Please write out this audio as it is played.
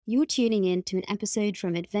You're tuning in to an episode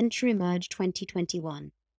from Adventure Emerge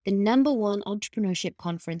 2021, the #1 entrepreneurship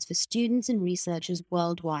conference for students and researchers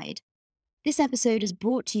worldwide. This episode is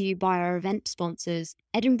brought to you by our event sponsors,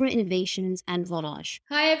 Edinburgh Innovations and Volage.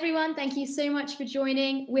 Hi everyone, thank you so much for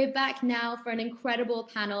joining. We're back now for an incredible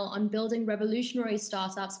panel on building revolutionary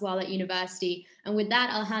startups while at university. And with that,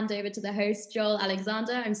 I'll hand over to the host, Joel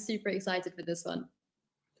Alexander. I'm super excited for this one.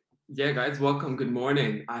 Yeah, guys, welcome. Good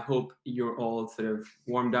morning. I hope you're all sort of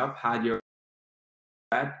warmed up, had your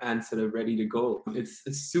and sort of ready to go. It's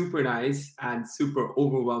super nice and super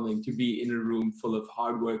overwhelming to be in a room full of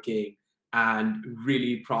hardworking and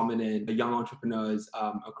really prominent young entrepreneurs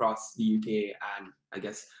across the UK and I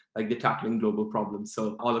guess like they're tackling global problems,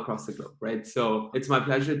 so all across the globe, right? So it's my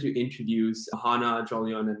pleasure to introduce Hannah,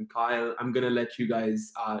 Jolion, and Kyle. I'm gonna let you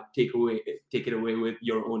guys take it away with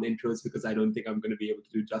your own intros because I don't think I'm gonna be able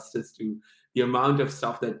to do justice to the amount of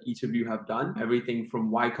stuff that each of you have done, everything from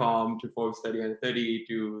YCOM to Forbes 30 and 30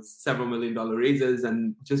 to several $1 million raises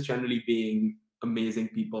and just generally being amazing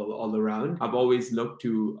people all around. I've always looked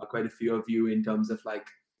to quite a few of you in terms of like,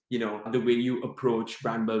 you know, the way you approach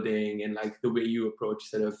brand building and like the way you approach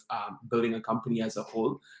sort of building a company as a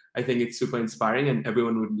whole. I think it's super inspiring and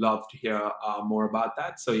everyone would love to hear more about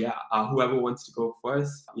that. So yeah, whoever wants to go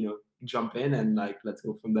first, you know, jump in and like, let's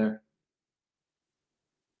go from there.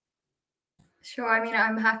 Sure. I mean,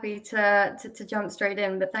 I'm happy to jump straight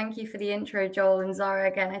in, but thank you for the intro, Joel and Zara.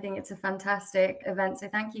 Again, I think it's a fantastic event, so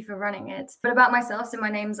thank you for running it. But about myself, so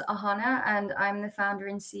my name's Ahana, and I'm the founder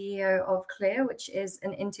and CEO of Clear, which is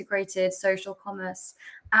an integrated social commerce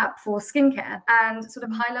app for skincare. And sort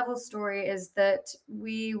of high-level story is that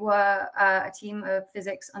we were a team of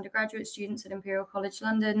physics undergraduate students at Imperial College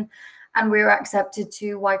London, and we were accepted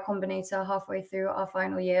to Y Combinator halfway through our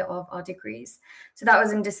final year of our degrees. So that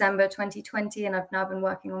was in December 2020, and I've now been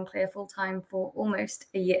working on Clear full-time for almost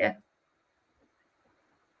a year.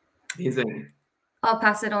 Amazing. I'll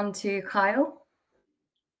pass it on to Kyle.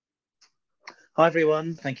 Hi,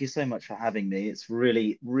 everyone. Thank you so much for having me. It's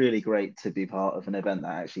really, really great to be part of an event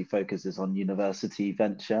that actually focuses on university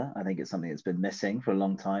venture. I think it's something that's been missing for a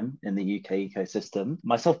long time in the UK ecosystem.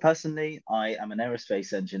 Myself personally, I am an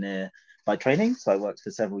aerospace engineer by training. So I worked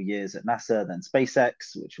for several years at NASA, then SpaceX,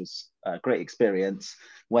 which was a great experience.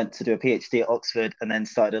 Went to do a PhD at Oxford and then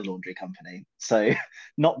started a laundry company. So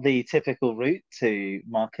not the typical route to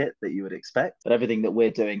market that you would expect, but everything that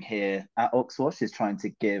we're doing here at Oxwash is trying to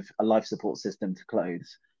give a life support system to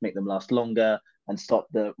clothes, make them last longer and stop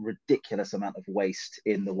the ridiculous amount of waste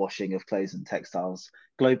in the washing of clothes and textiles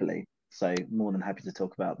globally. So more than happy to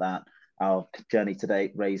talk about that, our journey to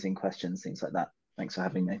date, raising questions, things like that. Thanks for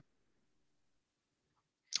having me.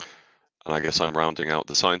 And I guess I'm rounding out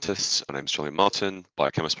the scientists. My name's Julian Martin,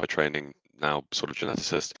 biochemist by training, now sort of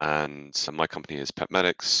geneticist. And my company is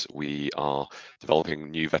PepMedics. We are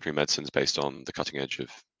developing new veterinary medicines based on the cutting edge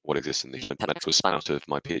of what exists in the human. PepMedics was spun out of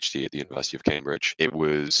my PhD at the University of Cambridge. We've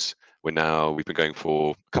been going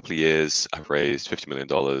for a couple of years. I've raised $50 million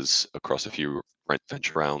across a few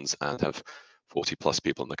venture rounds and have 40 plus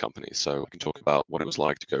people in the company. So I can talk about what it was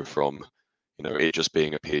like to go from, you know, it just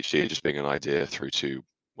being a PhD, just being an idea through to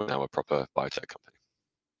we're now a proper biotech company.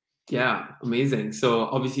 Yeah, amazing. So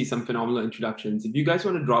obviously some phenomenal introductions. If you guys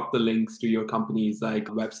want to drop the links to your companies, like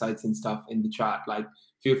websites and stuff in the chat, like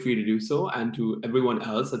feel free to do so. And to everyone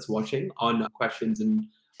else that's watching on questions and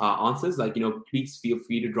answers, like, you know, please feel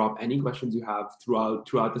free to drop any questions you have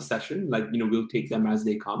throughout the session. Like, you know, we'll take them as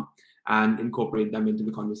they come and incorporate them into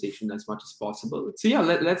the conversation as much as possible. So yeah,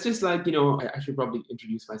 let's just like, you know, I should probably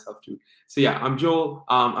introduce myself too. So yeah, I'm Joel.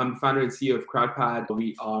 I'm the founder and CEO of CrowdPad.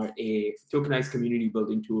 We are a tokenized community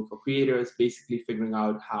building tool for creators, basically figuring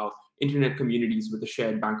out how internet communities with a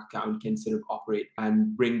shared bank account can sort of operate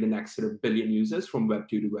and bring the next sort of billion users from Web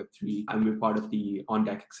 2 to Web 3. And we're part of the On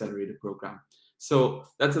Deck Accelerator program. So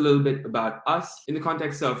that's a little bit about us in the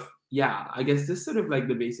context of, yeah, I guess this sort of like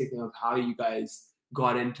the basic thing of how you guys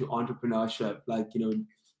got into entrepreneurship, like, you know,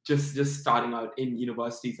 just starting out in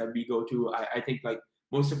universities that we go to. I think like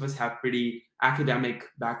most of us have pretty academic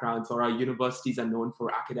backgrounds, or our universities are known for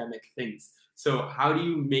academic things. So how do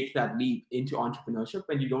you make that leap into entrepreneurship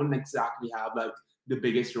when you don't exactly have like the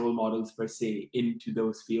biggest role models per se into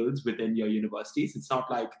those fields within your universities? It's not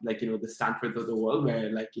like, you know, the Stanfords of the world where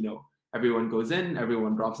like, you know, everyone goes in,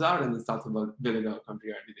 everyone drops out, and then starts about building a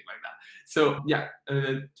country or anything like that. So yeah,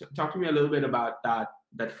 talk to me a little bit about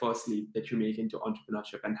that first leap that you make into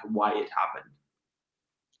entrepreneurship and why it happened.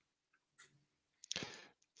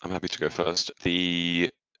 I'm happy to go first. There's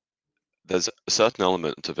a certain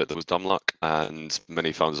element of it that was dumb luck, and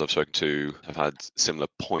many founders I've spoken to have had similar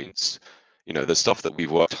points. there's stuff that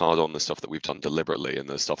we've worked hard on, there's stuff that we've done deliberately, and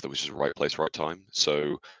there's stuff that was just right place, right time.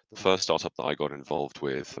 So the first startup that I got involved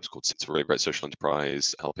with was called It's a really great social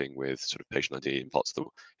enterprise, helping with sort of patient ID in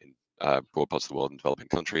broad parts of the world in developing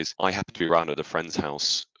countries. I happened to be around at a friend's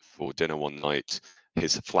house for dinner one night.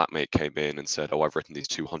 His flatmate came in and said, "Oh, I've written these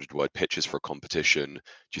 200-word pitches for a competition. Do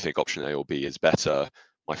you think option A or B is better?"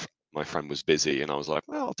 My friend was busy, and I was like,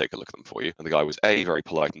 "Well, I'll take a look at them for you." And the guy was A, very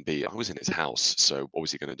polite, and B, I was in his house, so what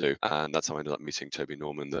was he going to do? And that's how I ended up meeting Toby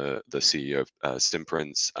Norman, the CEO of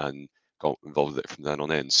Stimprints, and got involved with it from then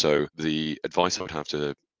on in. So the advice I would have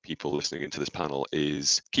to people listening into this panel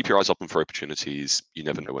is keep your eyes open for opportunities. You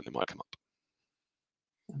never know when they might come up.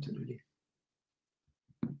 Absolutely.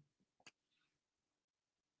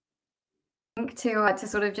 To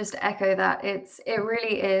sort of just echo that, it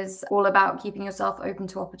really is all about keeping yourself open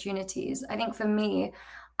to opportunities. I think for me,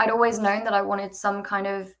 I'd always known that I wanted some kind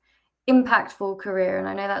of impactful career, and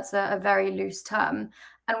I know that's a very loose term.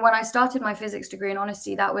 And when I started my physics degree, in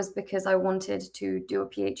honesty, that was because I wanted to do a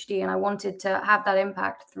PhD and I wanted to have that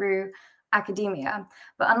impact through academia.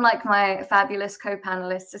 But unlike my fabulous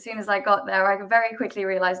co-panelists, as soon as I got there, I very quickly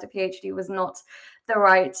realized a PhD was not the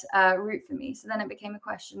right route for me. So then it became a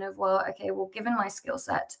question of, well, okay, well, given my skill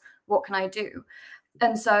set, what can I do?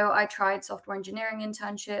 And so I tried software engineering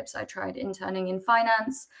internships. I tried interning in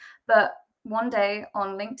finance. But one day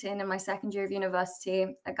on LinkedIn in my second year of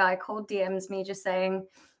university, a guy cold DMs me just saying,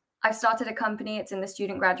 "I've started a company. It's in the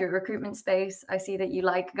student graduate recruitment space. I see that you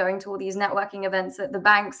like going to all these networking events at the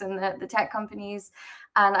banks and the tech companies.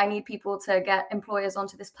 And I need people to get employers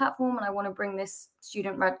onto this platform. And I want to bring this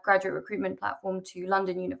student graduate recruitment platform to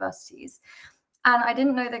London universities." And I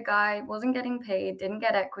didn't know the guy, wasn't getting paid, didn't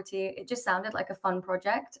get equity. It just sounded like a fun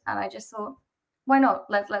project. And I just thought, why not?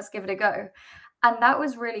 Let's give it a go. And that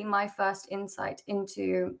was really my first insight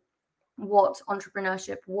into what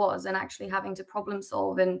entrepreneurship was, and actually having to problem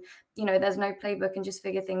solve, and there's no playbook and just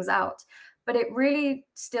figure things out. But it really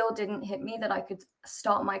still didn't hit me that I could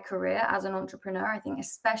start my career as an entrepreneur. I think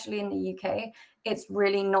especially in the UK, it's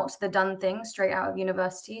really not the done thing straight out of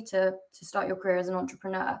university to start your career as an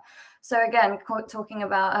entrepreneur. So again, talking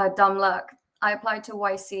about dumb luck, I applied to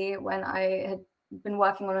YC when I had been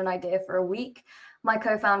working on an idea for a week. My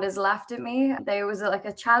co-founders laughed at me. There was like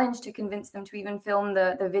a challenge to convince them to even film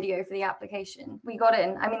the video for the application. We got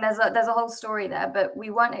in. I mean, there's a whole story there, but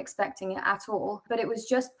we weren't expecting it at all. But it was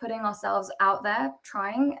just putting ourselves out there,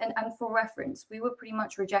 trying. And for reference, we were pretty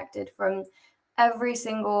much rejected from every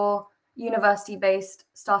single university-based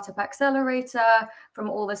startup accelerator,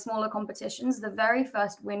 from all the smaller competitions. The very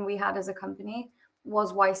first win we had as a company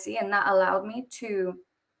was YC, and that allowed me to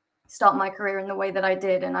start my career in the way that I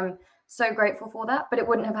did. And I'm so grateful for that. But it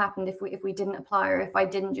wouldn't have happened if we didn't apply, or if I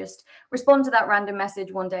didn't just respond to that random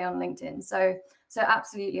message one day on LinkedIn. So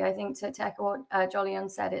absolutely, I think to echo what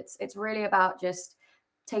Jolyon said, it's really about just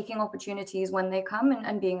taking opportunities when they come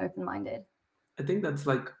and being open-minded. I think that's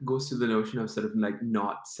like goes to the notion of sort of like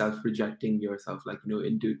not self-rejecting yourself, like,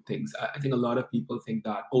 into things. I think a lot of people think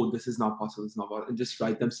that, oh, this is not possible, it's not possible, and just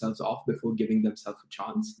write themselves off before giving themselves a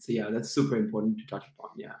chance. So yeah, that's super important to touch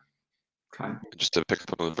upon. Yeah. Okay. Just to pick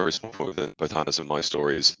up on a very small point with both Hannah's and my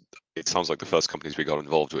stories, it sounds like the first companies we got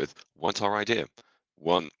involved with weren't our idea.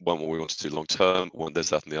 One what we wanted to do long term, one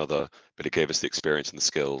this, that, and the other, but it gave us the experience and the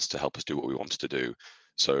skills to help us do what we wanted to do.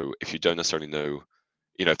 So if you don't necessarily know,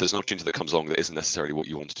 if there's an opportunity that comes along that isn't necessarily what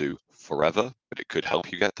you want to do forever, but it could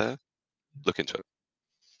help you get there, look into it.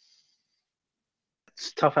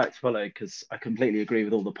 It's a tough act to follow because I completely agree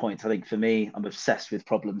with all the points. I think for me, I'm obsessed with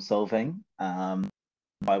problem solving.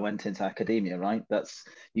 I went into academia, right?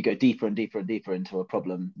 You go deeper and deeper and deeper into a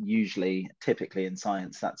problem. Typically in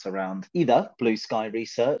science, that's around either blue sky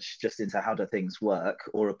research, just into how do things work,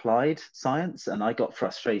 or applied science. And I got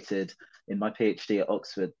frustrated in my PhD at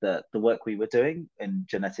Oxford that the work we were doing in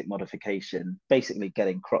genetic modification, basically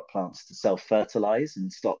getting crop plants to self-fertilize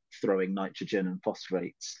and stop throwing nitrogen and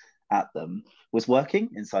phosphates at them, was working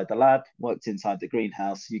inside the lab, worked inside the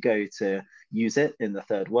greenhouse. You go to use it in the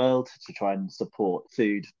third world to try and support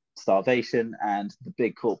food starvation, and the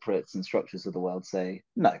big corporates and structures of the world say,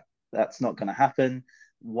 no, that's not going to happen.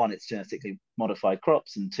 One, it's genetically modified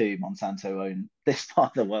crops, and two, Monsanto own this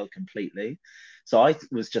part of the world completely. So I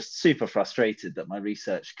was just super frustrated that my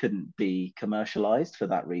research couldn't be commercialized for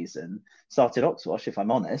that reason. Started Oxwash, if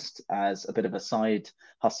I'm honest, as a bit of a side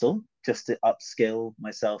hustle, just to upskill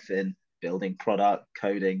myself in building product,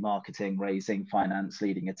 coding, marketing, raising finance,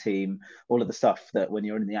 leading a team, all of the stuff that when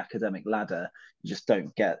you're in the academic ladder, you just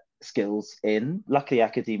don't get skills in. Luckily,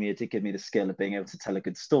 academia did give me the skill of being able to tell a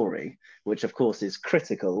good story, which of course is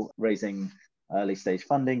critical, raising early stage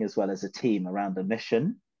funding as well as a team around a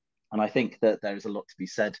mission. And I think that there is a lot to be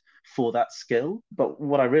said for that skill. But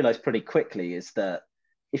what I realized pretty quickly is that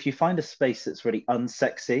if you find a space that's really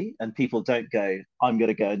unsexy and people don't go, I'm going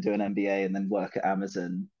to go and do an MBA and then work at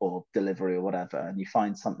Amazon or delivery or whatever, and you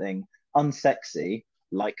find something unsexy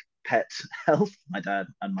like pet health, my dad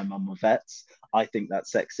and my mum were vets. I think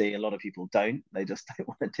that's sexy. A lot of people don't. They just don't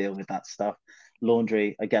want to deal with that stuff.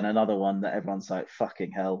 Laundry, again, another one that everyone's like,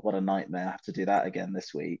 fucking hell, what a nightmare. I have to do that again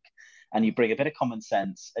this week. And you bring a bit of common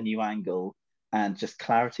sense, a new angle, and just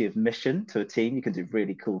clarity of mission to a team, you can do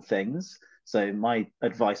really cool things. So my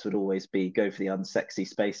advice would always be go for the unsexy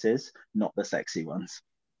spaces, not the sexy ones.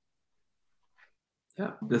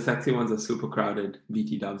 Yeah, the sexy ones are super crowded.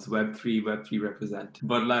 BT dubs, Web3 represent.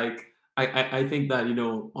 But like, I think that, you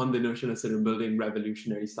know, on the notion of sort of building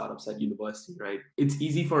revolutionary startups at university, right? It's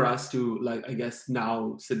easy for us to, like, I guess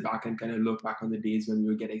now sit back and kind of look back on the days when we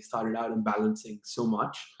were getting started out and balancing so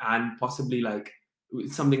much, and possibly like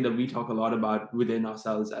something that we talk a lot about within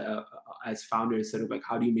ourselves as founders, sort of like,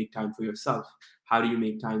 how do you make time for yourself? How do you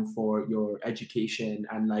make time for your education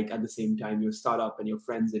and like at the same time your startup and your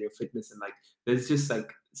friends and your fitness, and like there's just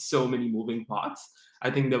like so many moving parts. I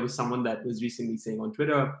think there was someone that was recently saying on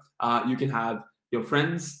Twitter, you can have your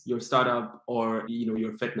friends, your startup, or you know,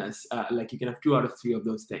 your fitness. Like you can have 2 out of 3 of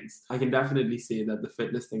those things. I can definitely say that the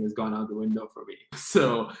fitness thing has gone out the window for me.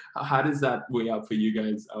 So how does that weigh up for you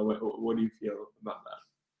guys? What do you feel about that?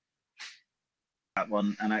 That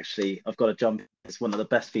one, and actually I've got to jump. It's one of the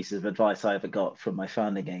best pieces of advice I ever got from my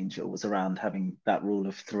founding angel was around having that rule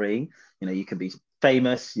of 3. You know, you can be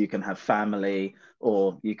famous, you can have family,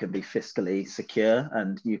 or you can be fiscally secure,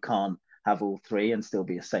 and you can't have all 3 and still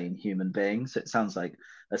be a sane human being. So it sounds like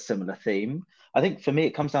a similar theme. I think for me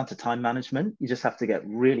it comes down to time management. You just have to get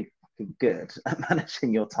really fucking good at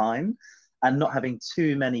managing your time and not having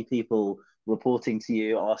too many people reporting to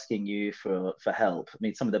you, asking you for help. I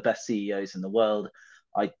mean, some of the best CEOs in the world,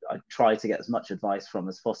 I try to get as much advice from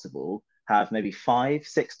as possible, have maybe 5,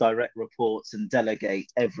 6 direct reports and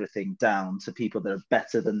delegate everything down to people that are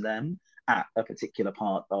better than them at a particular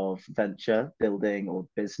part of venture, building, or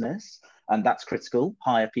business. And that's critical.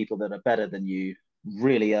 Hire people that are better than you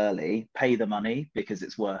really early, pay the money because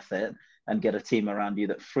it's worth it, and get a team around you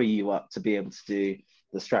that free you up to be able to do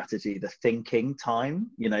the strategy, the thinking time,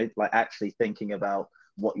 you know, like actually thinking about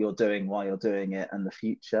what you're doing, why you're doing it, and the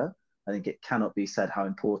future. I think it cannot be said how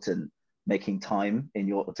important making time in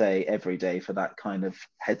your day every day for that kind of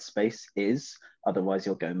headspace is. Otherwise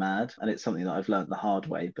you'll go mad. And it's something that I've learned the hard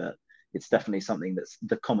way, but it's definitely something that's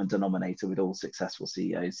the common denominator with all successful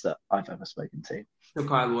CEOs that I've ever spoken to. So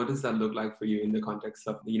Kyle, what does that look like for you in the context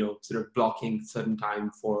of, you know, sort of blocking certain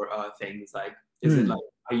time for things? Like, is it like,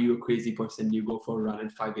 are you a crazy person? Do you go for a run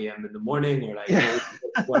at 5 a.m. in the morning, or like,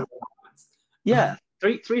 what happens? Yeah,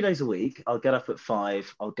 three days a week. I'll get up at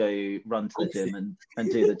 5. I'll go run to the gym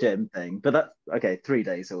and do the gym thing. But that's okay, 3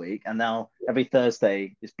 days a week. And now every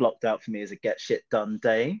Thursday is blocked out for me as a get shit done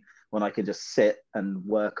day, when I can just sit and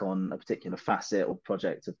work on a particular facet or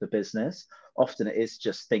project of the business. Often it is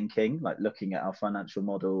just thinking, like looking at our financial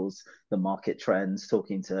models, the market trends,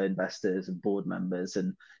 talking to investors and board members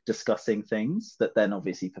and discussing things that then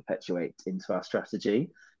obviously perpetuate into our strategy.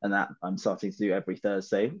 And that I'm starting to do every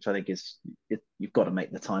Thursday, which I think is, you've got to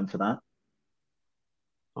make the time for that.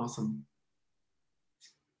 Awesome.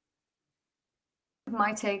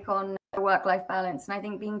 My take on work-life balance, and I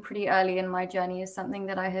think being pretty early in my journey is something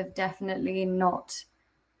that I have definitely not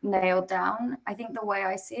nailed down. I think the way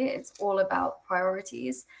I see it, it's all about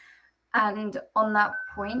priorities. And on that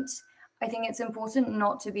point, I think it's important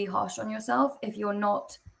not to be harsh on yourself if you're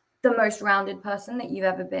not the most rounded person that you've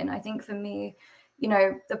ever been. I think for me, you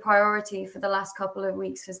know, the priority for the last couple of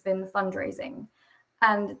weeks has been fundraising.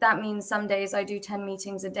 And that means some days I do 10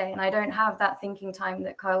 meetings a day and I don't have that thinking time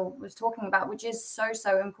that Kyle was talking about, which is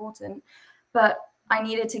so important. But I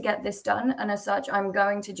needed to get this done. And as such, I'm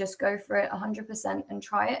going to just go for it 100% and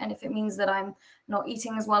try it. And if it means that I'm not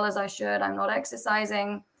eating as well as I should, I'm not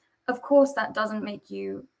exercising, of course, that doesn't make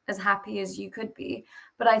you as happy as you could be.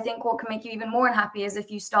 But I think what can make you even more unhappy is if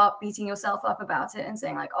you start beating yourself up about it and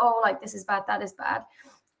saying like, oh, like this is bad, that is bad.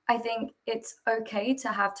 I think it's okay to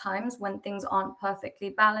have times when things aren't perfectly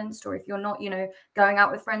balanced, or if you're not, you know, going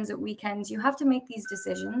out with friends at weekends. You have to make these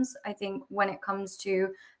decisions, I think, when it comes to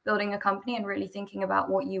building a company and really thinking about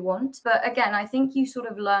what you want. But again, I think you sort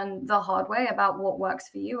of learn the hard way about what works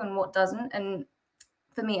for you and what doesn't. And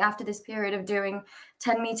for me, after this period of doing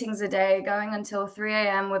 10 meetings a day, going until 3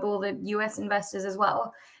 a.m. with all the US investors as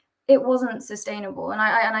well, it wasn't sustainable. And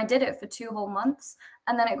I did it for 2 whole months.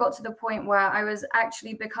 And then it got to the point where I was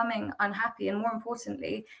actually becoming unhappy. And more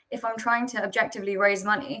importantly, if I'm trying to objectively raise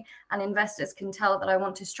money and investors can tell that I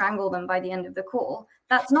want to strangle them by the end of the call,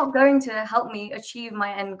 that's not going to help me achieve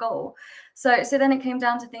my end goal. So then it came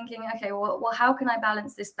down to thinking, okay, well, how can I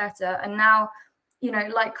balance this better? And now,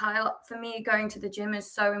 like Kyle, for me, going to the gym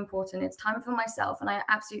is so important. It's time for myself and I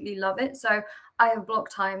absolutely love it. So I have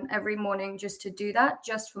blocked time every morning just to do that,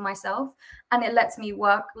 just for myself. And it lets me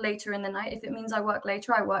work later in the night. If it means I work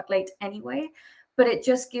later, I work late anyway. But it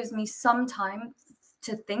just gives me some time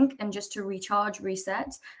to think and just to recharge,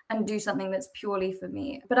 reset, and do something that's purely for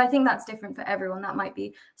me. But I think that's different for everyone. That might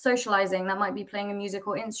be socializing, that might be playing a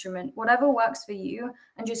musical instrument, whatever works for you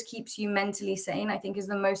and just keeps you mentally sane, I think is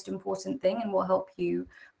the most important thing and will help you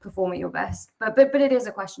perform at your best. But it is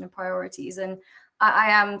a question of priorities. And I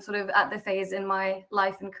am sort of at the phase in my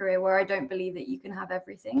life and career where I don't believe that you can have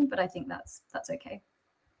everything, but I think that's okay.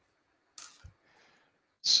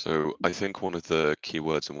 So I think one of the key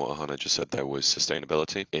words in what Hannah just said there was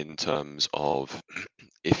sustainability, in terms of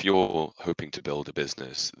if you're hoping to build a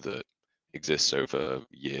business that exists over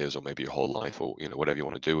years or maybe your whole life, or whatever you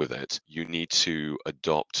want to do with it, you need to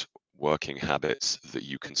adopt working habits that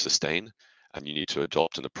you can sustain, and you need to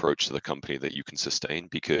adopt an approach to the company that you can sustain.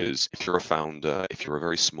 Because if you're a founder, if you're a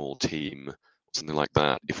very small team, something like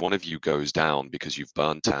that, if one of you goes down because you've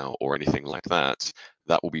burnt out or anything like that,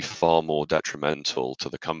 that will be far more detrimental to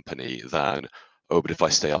the company than, oh, but if I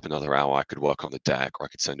stay up another hour, I could work on the deck, or I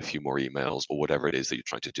could send a few more emails, or whatever it is that you're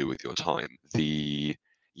trying to do with your time.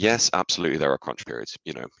 Yes, absolutely, there are crunch periods.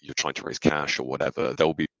 You're trying to raise cash or whatever. There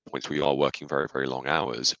will be points where you are working very, very long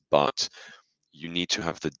hours, but you need to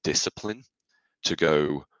have the discipline to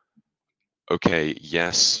go, okay,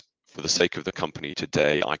 yes, for the sake of the company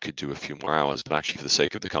today, I could do a few more hours, but actually for the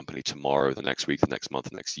sake of the company tomorrow, the next week, the next month,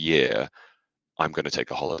 the next year, I'm going to take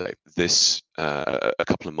a holiday. A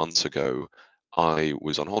couple of months ago, I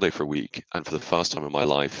was on holiday for a week, and for the first time in my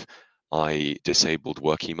life, I disabled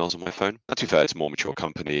work emails on my phone. Now, to be fair, it's a more mature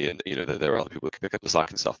company, and there are other people that can pick up the slack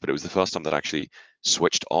and stuff. But it was the first time that I actually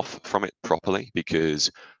switched off from it properly. Because,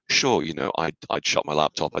 sure, I'd shut my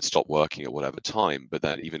laptop, I'd stop working at whatever time. But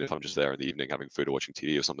then, even if I'm just there in the evening having food or watching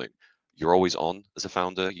TV or something, you're always on as a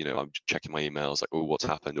founder. I'm checking my emails, like, oh, what's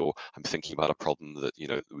happened, or I'm thinking about a problem that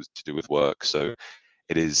was to do with work. So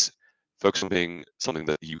it is focus on being something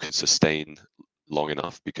that you can sustain long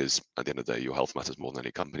enough, because at the end of the day, your health matters more than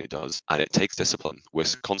any company does, and it takes discipline. We're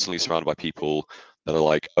constantly surrounded by people that are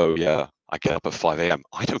like, oh yeah, I get up at 5 a.m.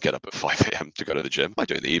 I don't get up at 5 a.m. to go to the gym. I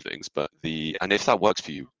do it in the evenings, and if that works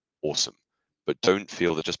for you, awesome. But don't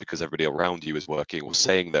feel that just because everybody around you is working or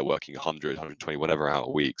saying they're working 100, 120, whatever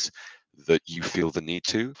hour weeks, that you feel the need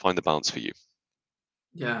to. Find the balance for you.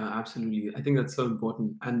 Yeah, absolutely. I think that's so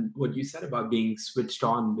important. And what you said about being switched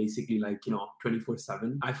on, basically,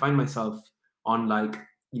 24/7, I find myself on,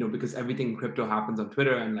 because everything in crypto happens on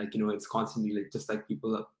Twitter, and it's constantly just like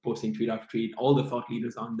people are posting tweet after tweet, all the thought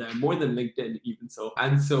leaders on there, more than LinkedIn, even so.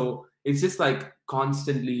 And so it's just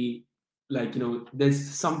constantly, there's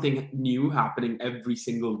something new happening every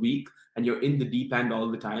single week, and you're in the deep end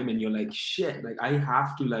all the time, and you're like, shit, I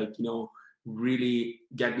have to, really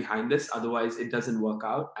get behind this, otherwise it doesn't work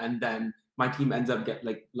out. And then my team ends up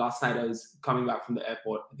last night I was coming back from the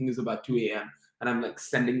airport, I think it was about 2 a.m., and I'm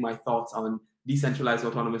sending my thoughts on decentralized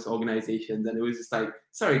autonomous organizations, and it was just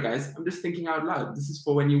sorry guys, I'm just thinking out loud, this is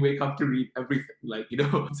for when you wake up to read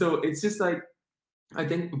everything. So it's just I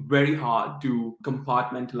think very hard to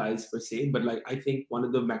compartmentalize per se, but I think one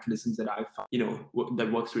of the mechanisms that I've found,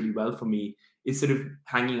 that works really well for me is sort of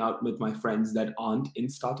hanging out with my friends that aren't in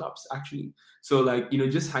startups actually. So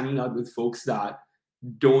just hanging out with folks that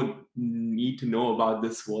don't need to know about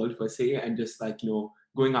this world per se, and just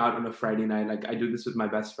going out on a Friday night. I do this with my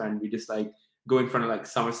best friend. We just go in front of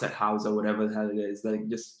Somerset House or whatever the hell it is,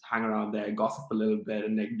 just hang around there, gossip a little bit,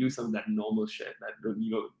 and do some of that normal shit that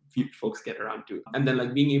few folks get around to. And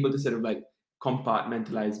then being able to sort of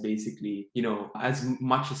compartmentalize basically, as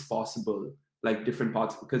much as possible, different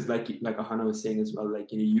parts, because like Ahana was saying as well,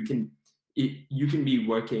 you can be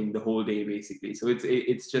working the whole day basically. So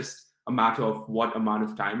it's just a matter of what amount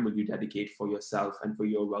of time will you dedicate for yourself and for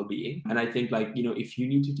your well-being. And I think if you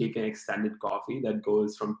need to take an extended coffee that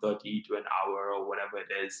goes from 30 to an hour or whatever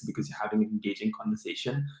it is, because you're having an engaging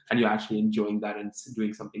conversation and you're actually enjoying that and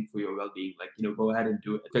doing something for your well-being, go ahead and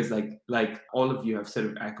do it. Because like all of you have sort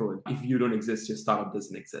of echoed, if you don't exist, your startup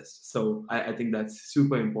doesn't exist. So I think that's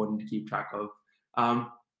super important to keep track of.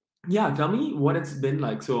 Yeah, tell me what it's been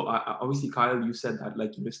like. So obviously, Kyle, you said that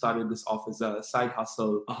like you started this off as a side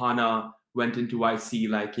hustle. Ahana went into IC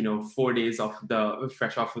like 4 days of the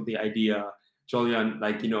fresh off of the idea. Jolian,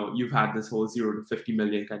 like you've had this whole 0 to 50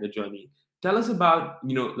 million kind of journey. Tell us about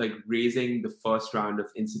like raising the first round of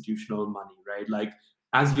institutional money, right? Like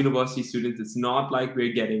as university students, it's not like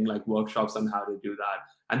we're getting like workshops on how to do that,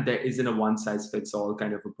 and there isn't a one size fits all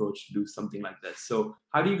kind of approach to do something like this. So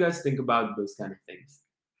how do you guys think about those kind of things?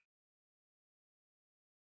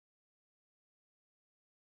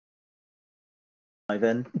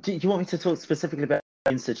 Ivan, do you want me to talk specifically about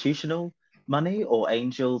institutional money or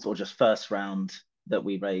angels or just first round that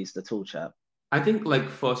we raised at all, chat? I think like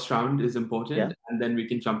first round is Yeah. important, and then we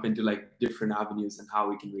can jump into like different avenues and how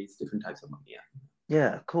we can raise different types of money. Yeah.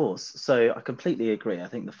 Yeah, of course. So I completely agree. I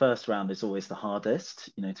think the first round is always the hardest,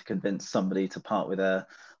 to convince somebody to part with their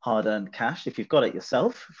hard-earned cash. If you've got it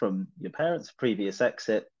yourself from your parents' previous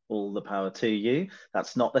exit, all the power to you.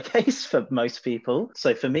 That's not the case for most people.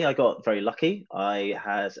 So for me, I got very lucky. I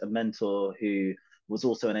had a mentor who was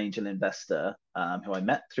also an angel investor, who I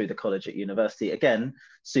met through the college at university. Again,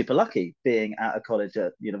 super lucky. Being at a college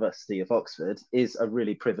at University of Oxford is a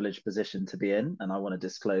really privileged position to be in, and I want to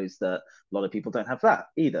disclose that a lot of people don't have that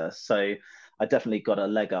either. So I definitely got a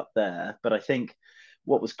leg up there. But I think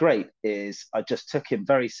what was great is I just took him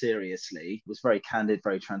very seriously, was very candid,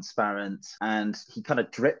 very transparent, and he kind of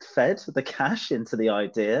drip fed the cash into the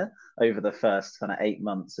idea over the first kind of 8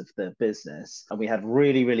 months of the business. And we had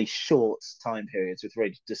really, really short time periods with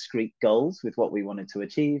very discrete goals with what we wanted to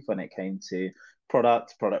achieve when it came to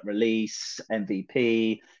product release,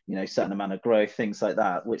 MVP, certain amount of growth, things like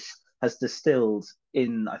that, which has distilled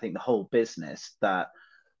in, I think, the whole business that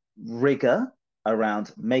rigor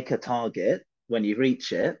around make a target when you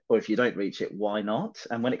reach it, or if you don't reach it, why not?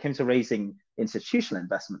 And when it came to raising institutional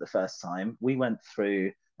investment the first time, we went through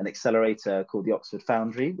an accelerator called the Oxford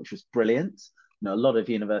Foundry, which was brilliant. A lot of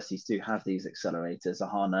universities do have these accelerators.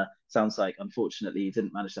 Ahana sounds like, unfortunately, you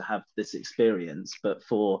didn't manage to have this experience, but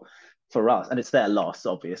for us, and it's their loss,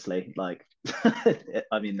 obviously. Like,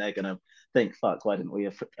 I mean, they're going to think, fuck, why didn't we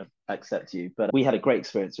accept you? But we had a great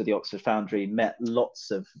experience with the Oxford Foundry, met lots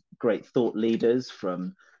of great thought leaders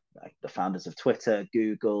from like the founders of Twitter,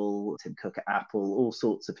 Google, Tim Cook at Apple, all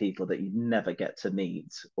sorts of people that you never get to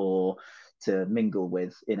meet or to mingle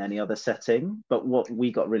with in any other setting. But what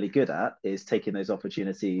we got really good at is taking those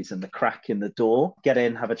opportunities and the crack in the door, get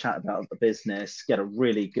in, have a chat about the business, get a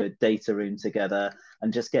really good data room together,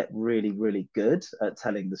 and just get really, really good at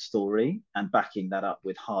telling the story and backing that up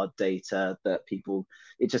with hard data that people,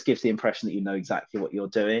 it just gives the impression that you know exactly what you're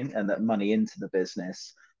doing and that money into the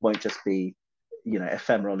business won't just be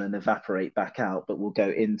ephemeral and evaporate back out, but will go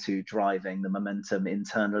into driving the momentum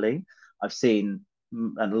internally. I've seen,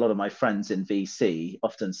 and a lot of my friends in VC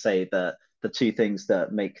often say that the two things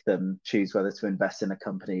that make them choose whether to invest in a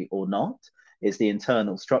company or not is the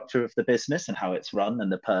internal structure of the business and how it's run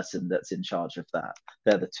and the person that's in charge of that.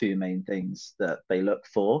 They're the two main things that they look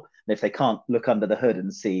for. And if they can't look under the hood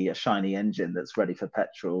and see a shiny engine that's ready for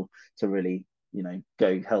petrol to really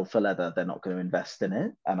go hell for leather, they're not going to invest in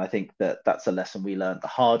it. And I think that that's a lesson we learned the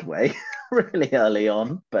hard way really early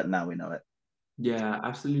on, but now we know it. Yeah,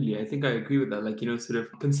 absolutely. I think I agree with that. Like, sort of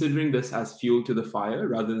considering this as fuel to the fire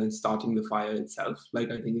rather than starting the fire itself. Like,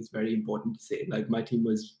 I think it's very important to say. Like, my team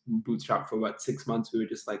was bootstrapped for about 6 months. We were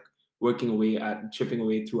just like working away at chipping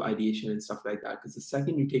away through ideation and stuff like that. Because the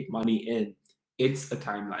second you take money in, it's a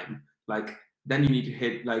timeline. Like, then you need to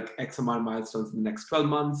hit like X amount of milestones in the next 12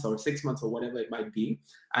 months or 6 months or whatever it might be,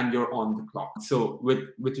 and you're on the clock. So with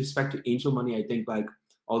respect to angel money, I think like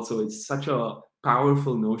also it's such a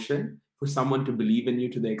powerful notion for someone to believe in you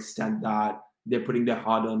to the extent that they're putting their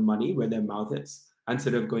hard-earned money where their mouth is,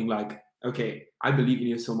 instead of going like, okay, I believe in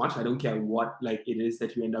you so much, I don't care what like it is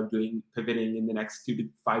that you end up doing, pivoting in the next 2 to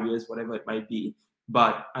 5 years, whatever it might be,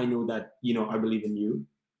 but I know that I believe in you.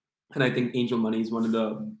 And I think angel money is one of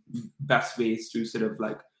the best ways to sort of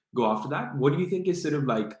like go after that. What do you think is sort of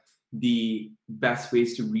like the best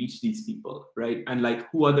ways to reach these people, right? And like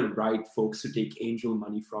who are the right folks to take angel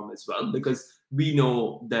money from as well? Because we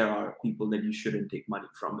know there are people that you shouldn't take money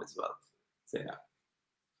from as well. So yeah.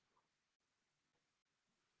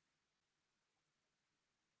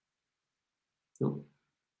 So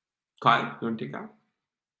Kyle, you want to take out?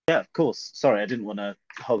 Yeah, of course. Sorry, I didn't want to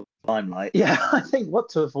hold the limelight. Yeah, I think what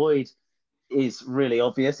to avoid is really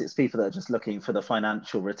obvious. It's people that are just looking for the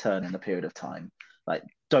financial return in a period of time. Like,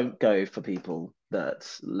 don't go for people that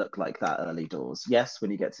look like that early doors. Yes,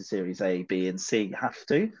 when you get to Series A, B, and C, you have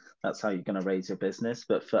to. That's how you're going to raise your business.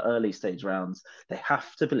 But for early stage rounds, they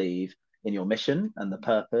have to believe in your mission and the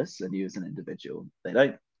purpose and you as an individual. They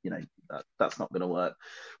don't that's not going to work.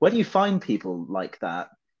 Where do you find people like that?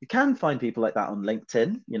 You can find people like that on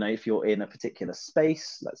LinkedIn. If you're in a particular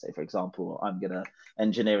space, let's say, for example, I'm going to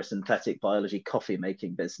engineer a synthetic biology coffee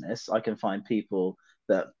making business. I can find people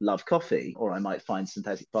that love coffee, or I might find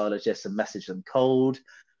synthetic biologists and message them cold.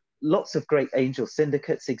 Lots of great angel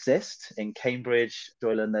syndicates exist in Cambridge.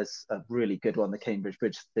 Joylan, there's a really good one, the Cambridge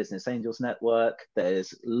Business Angels Network.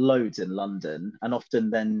 There's loads in London, and often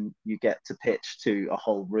then you get to pitch to a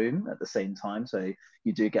whole room at the same time. So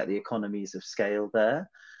you do get the economies of scale there.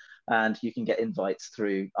 And you can get invites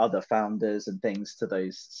through other founders and things to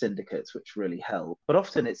those syndicates, which really help. But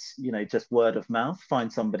often it's, just word of mouth.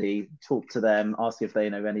 Find somebody, talk to them, ask if they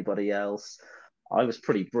know anybody else. I was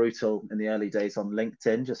pretty brutal in the early days on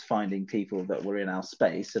LinkedIn, just finding people that were in our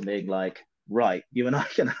space and being like, right, you and I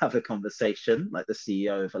can have a conversation, like the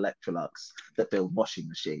CEO of Electrolux that build washing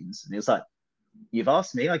machines. And he was like, you've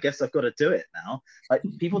asked me, I guess I've got to do it now. Like,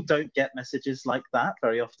 people don't get messages like that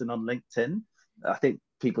very often on LinkedIn. I think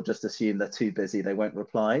people just assume they're too busy, they won't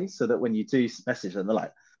reply. So that when you do message them, they're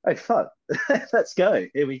like, oh, fuck, let's go.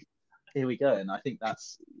 Here we go. And I think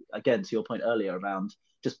that's, again, to your point earlier around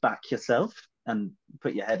just back yourself and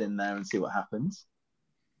put your head in there and see what happens.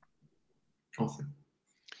 Awesome.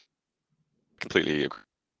 Completely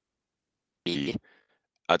agree.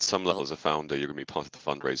 At some level, as a founder, you're going to be part of the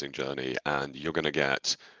fundraising journey, and you're going to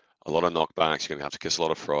get a lot of knockbacks. You're going to have to kiss a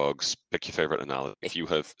lot of frogs, pick your favorite analogy. If you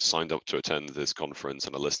have signed up to attend this conference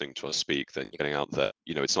and are listening to us speak, then you're getting out there.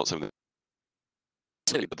 It's not something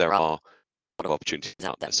that, but there are a lot of opportunities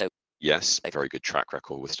out there. So yes, a very good track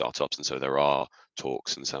record with startups. And so there are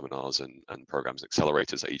talks and seminars and programs and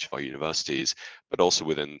accelerators at each of our universities, but also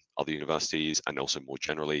within other universities, and also more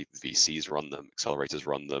generally, VCs run them, accelerators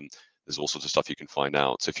run them. There's all sorts of stuff you can find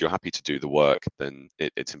out. So if you're happy to do the work, then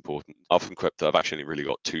it's important. I've often quipped that I've actually really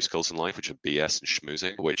got two skills in life, which are BS and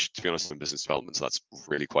schmoozing, which, to be honest, in business development, so that's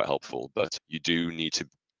really quite helpful. But you do need to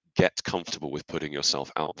get comfortable with putting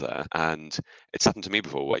yourself out there. And it's happened to me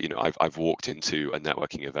before where, I've walked into a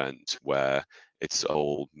networking event where it's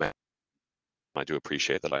all men. I do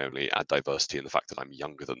appreciate that I only add diversity in the fact that I'm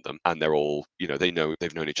younger than them, and they're all, they've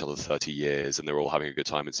known each other 30 years and they're all having a good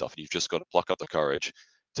time and stuff. And you've just got to pluck up the courage,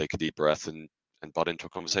 take a deep breath and butt into a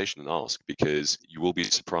conversation and ask, because you will be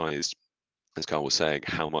surprised, as Carl was saying,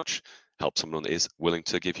 how much help someone is willing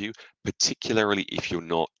to give you, particularly if you're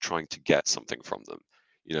not trying to get something from them.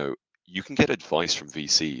 You can get advice from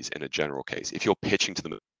VCs in a general case. If you're pitching to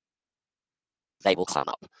them, they will clam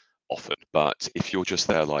up often. But if you're just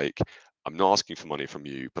there like, I'm not asking for money from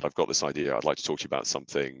you, but I've got this idea, I'd like to talk to you about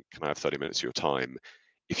something, can I have 30 minutes of your time?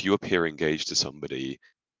 If you appear engaged to somebody,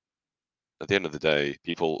 at the end of the day,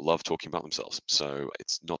 people love talking about themselves. So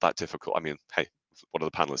it's not that difficult. I mean, hey, what are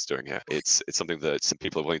the panelists doing here? It's something that some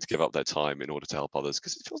people are willing to give up their time in order to help others,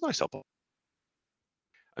 because it feels nice to help.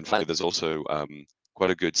 And finally, there's also quite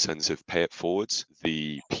a good sense of pay it forwards.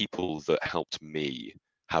 The people that helped me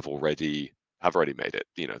have already made it.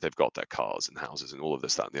 They've got their cars and houses and all of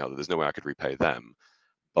this, that, and the other. There's no way I could repay them,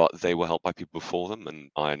 but they were helped by people before them, and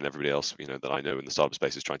I and everybody else, that I know in the startup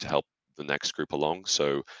space is trying to help the next group along.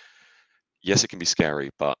 So yes, it can be scary,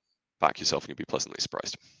 but back yourself and you'll be pleasantly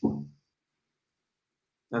surprised.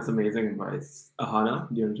 That's amazing advice. Ahana,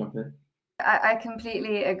 do you want to jump in? I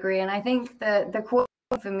completely agree. And I think the core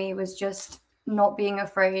for me was just not being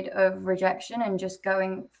afraid of rejection and just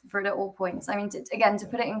going for it at all points. I mean, to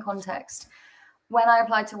put it in context, when I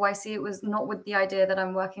applied to YC, it was not with the idea that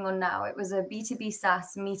I'm working on now. It was a B2B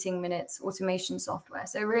SaaS meeting minutes automation software.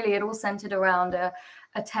 So really it all centered around a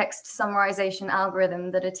text summarization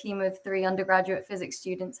algorithm that a team of 3 undergraduate physics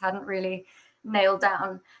students hadn't really nailed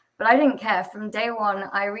down. But I didn't care. From day one,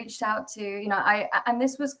 I reached out to, and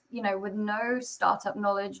this was, with no startup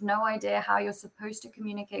knowledge, no idea how you're supposed to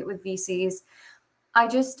communicate with VCs. I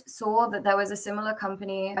just saw that there was a similar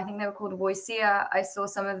company. I think they were called Voicea. I saw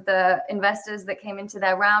some of the investors that came into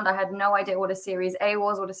their round. I had no idea what a Series A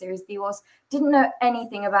was, what a Series B was. Didn't know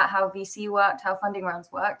anything about how VC worked, how funding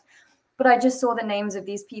rounds worked. But I just saw the names of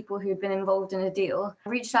these people who'd been involved in a deal,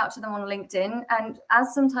 reached out to them on LinkedIn. And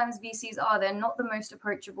as sometimes VCs are, they're not the most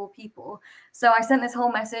approachable people. So I sent this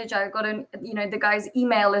whole message. I got the guy's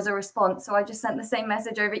email as a response. So I just sent the same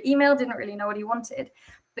message over email, didn't really know what he wanted.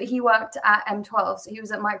 But he worked at M12. So he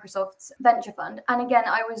was at Microsoft's venture fund. And again,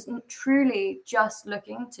 I was truly just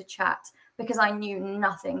looking to chat because I knew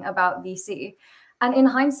nothing about VC. And in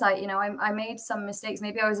hindsight, I made some mistakes.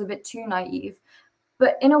 Maybe I was a bit too naive.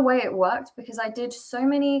 But in a way it worked because I did so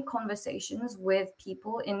many conversations with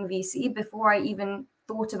people in VC before I even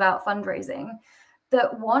thought about fundraising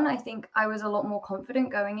that one, I think I was a lot more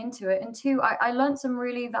confident going into it. And two, I learned some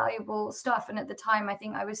really valuable stuff. And at the time, I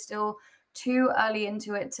think I was still too early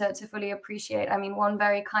into it to fully appreciate. I mean, one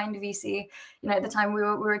very kind VC, at the time we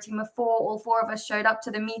were a team of four, all four of us showed up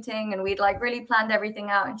to the meeting and we'd like really planned everything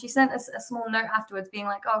out. And she sent us a small note afterwards being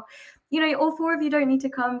like, oh, all four of you don't need to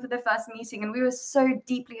come for the first meeting. And we were so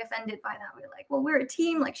deeply offended by that. We were like, well, we're a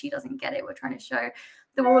team. Like, she doesn't get it. We're trying to show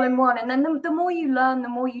that we're all in one. And then the more you learn, the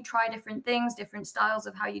more you try different things, different styles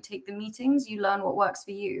of how you take the meetings, you learn what works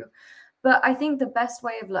for you. But I think the best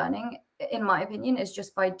way of learning, in my opinion, is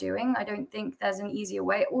just by doing. I don't think there's an easier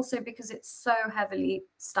way, also because it's so heavily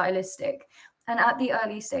stylistic. And at the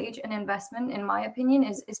early stage, an investment, in my opinion,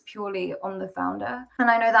 is purely on the founder.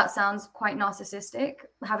 And I know that sounds quite narcissistic,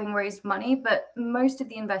 having raised money, but most of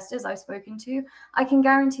the investors I've spoken to, I can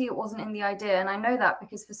guarantee it wasn't in the idea. And I know that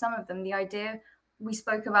because for some of them, the idea, we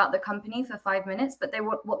spoke about the company for 5 minutes, but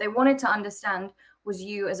what they wanted to understand was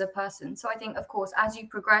you as a person. So I think, of course, as you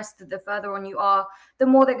progress, the further on you are, the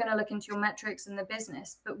more they're going to look into your metrics and the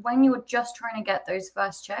business. But when you're just trying to get those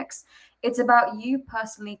first checks, it's about you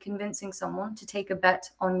personally convincing someone to take a bet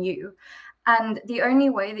on you. And the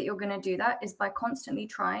only way that you're going to do that is by constantly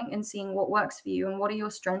trying and seeing what works for you and what are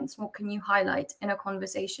your strengths, what can you highlight in a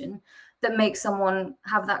conversation that makes someone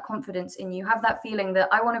have that confidence in you, have that feeling that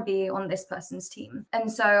I want to be on this person's team.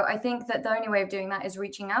 And so I think that the only way of doing that is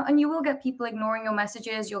reaching out. And you will get people ignoring your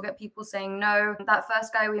messages. You'll get people saying no. That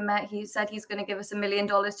first guy we met, he said he's going to give us $1 million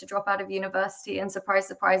to drop out of university, and surprise,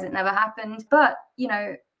 surprise, it never happened. But,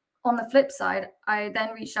 on the flip side, I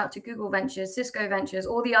then reached out to Google Ventures, Cisco Ventures,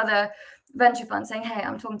 all the other venture funds saying, hey,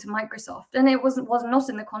 I'm talking to Microsoft. And it was not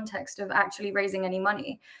in the context of actually raising any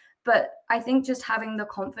money. But I think just having the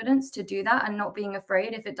confidence to do that and not being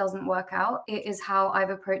afraid if it doesn't work out, it is how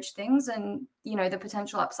I've approached things. And, the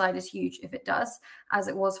potential upside is huge if it does, as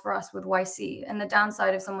it was for us with YC. And the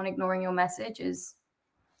downside of someone ignoring your message is,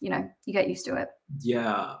 you get used to it.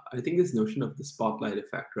 Yeah, I think this notion of the spotlight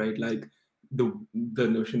effect, right? Like the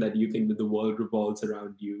notion that you think that the world revolves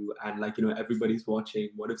around you and like, everybody's watching.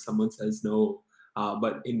 What if someone says no?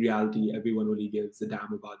 But in reality, everyone only gives a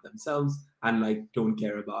damn about themselves and like don't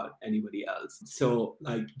care about anybody else. So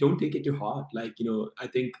like, don't take it to heart. Like, I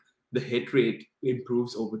think the hit rate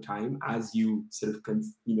improves over time as you sort of,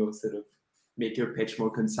 sort of make your pitch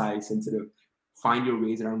more concise and sort of find your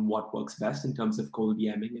ways around what works best in terms of cold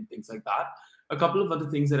DMing and things like that. A couple of other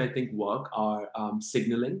things that I think work are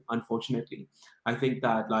signaling, unfortunately. I think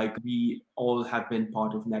that like we all have been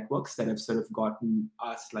part of networks that have sort of gotten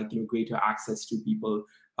us like, greater access to people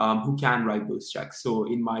who can write those checks. So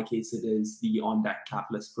in my case, it is the On Deck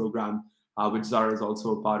Catalyst program, which Zara is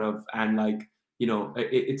also a part of. And like,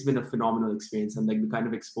 it's been a phenomenal experience, and like the kind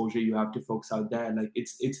of exposure you have to folks out there, like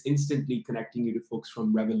it's instantly connecting you to folks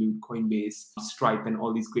from Revolut, Coinbase, Stripe, and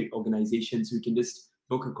all these great organizations who you can just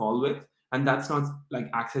book a call with. And that's not like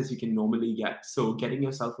access you can normally get. So getting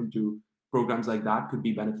yourself into programs like that could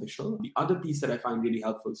be beneficial. The other piece that I find really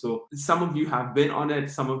helpful. So some of you have been on it,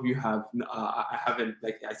 some of you have. I haven't.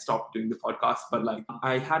 Like I stopped doing the podcast, but like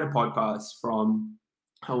I had a podcast from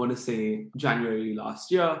I want to say January last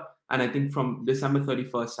year. And I think from December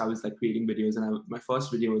 31st, I was like creating videos. And my first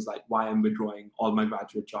video was like why I'm withdrawing all my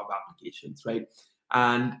graduate job applications, right?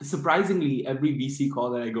 And surprisingly, every VC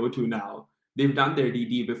call that I go to now, they've done their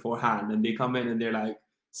DD beforehand and they come in and they're like,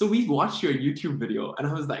 so we've watched your YouTube video. And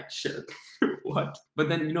I was like, shit, what? But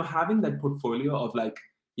then, having that portfolio of like,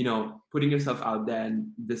 putting yourself out there and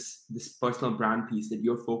this personal brand piece that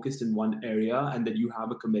you're focused in one area and that you have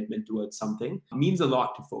a commitment towards something means a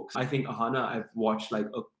lot to folks. I think Ahana, I've watched like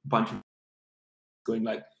a bunch of going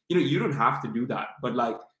like, you don't have to do that. But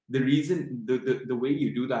like the reason, the way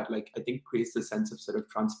you do that, like I think creates a sense of sort of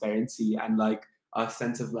transparency and like a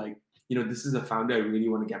sense of like, this is a founder I really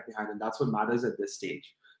want to get behind. And that's what matters at this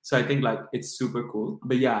stage. So I think like it's super cool.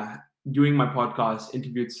 But yeah, during my podcast,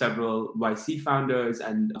 interviewed several YC founders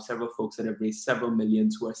and several folks that have raised several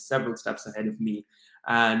millions who are several steps ahead of me,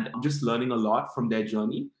 and just learning a lot from their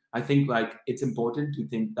journey. I think like it's important to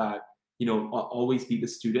think that, always be the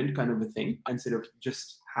student kind of a thing instead of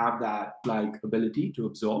just have that like ability to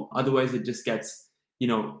absorb. Otherwise it just gets,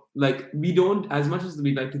 like we don't, as much as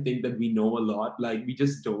we like to think that we know a lot, like we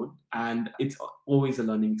just don't. And it's always a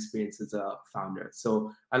learning experience as a founder.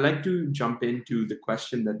 So I like to jump into the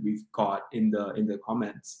question that we've got in the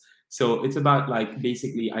comments. So it's about like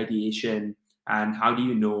basically ideation and how do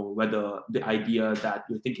you know whether the idea that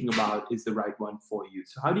you're thinking about is the right one for you.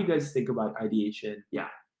 So how do you guys think about ideation? Yeah,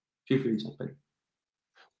 feel free to jump in.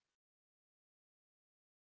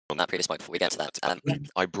 On that previous point before we get to that.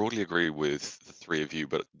 I broadly agree with the three of you,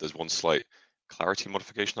 but there's one slight clarity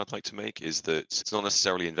modification I'd like to make is that it's not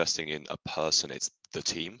necessarily investing in a person, it's the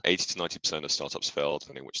team. 80 to 90% of startups fail,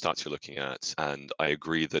 depending on which stats you're looking at. And I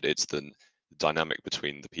agree that it's the dynamic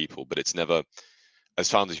between the people, but it's never, as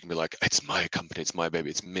founders, you can be like, it's my company, it's my baby,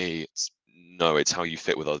 it's me. No, it's how you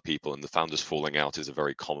fit with other people, and the founders falling out is a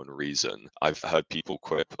very common reason. I've heard people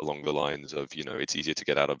quip along the lines of, it's easier to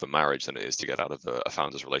get out of a marriage than it is to get out of a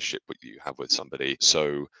founder's relationship that you have with somebody.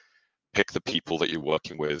 So pick the people that you're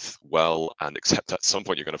working with well and accept that at some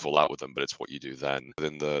point you're going to fall out with them, but it's what you do then.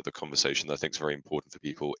 Within the conversation that I think is very important for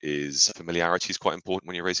people is familiarity is quite important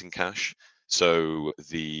when you're raising cash. So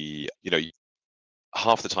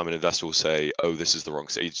half the time an investor will say, oh, this is the wrong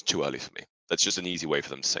stage, it's too early for me. That's just an easy way for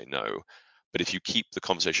them to say no. But if you keep the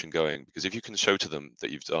conversation going, because if you can show to them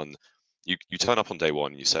that you've done, you turn up on day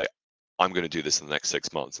one and you say, I'm going to do this in the next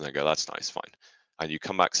 6 months, and they go, that's nice, fine. And you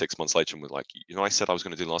come back 6 months later and we're like, I said I was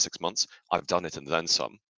going to do the last 6 months, I've done it and then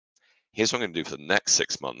some. Here's what I'm going to do for the next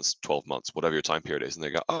 6 months, 12 months, whatever your time period is. And they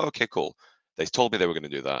go, oh, okay, cool. They told me they were going to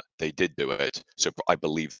do that. They did do it. So I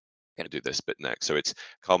believe they're going to do this bit next. So it's,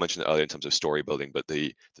 Carl mentioned it earlier in terms of story building, but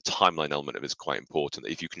the timeline element of it is quite important.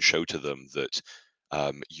 If you can show to them that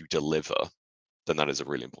you deliver, then that is a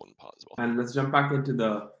really important part as well. And let's jump back into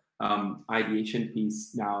the ideation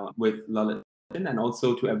piece now with Lalit. And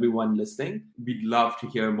also to everyone listening, we'd love to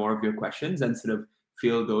hear more of your questions and sort of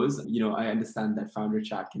field those. I understand that founder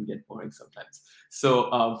chat can get boring sometimes.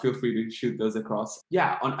 So feel free to shoot those across.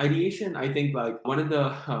 Yeah, on ideation, I think like one of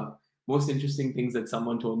the most interesting things that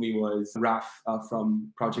someone told me was Raf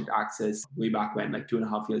from Project Access way back when, like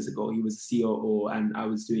 2.5 years ago. He was COO and I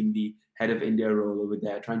was doing the head of India role over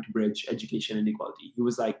there, trying to bridge education inequality. He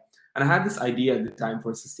was like, and I had this idea at the time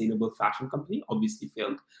for a sustainable fashion company, obviously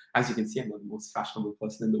failed. As you can see, I'm not the most fashionable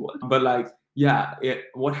person in the world. But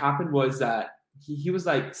what happened was that he was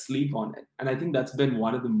like, sleep on it. And I think that's been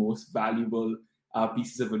one of the most valuable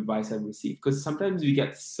pieces of advice I've received. Because sometimes we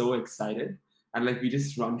get so excited and like we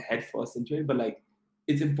just run headfirst into it. But like,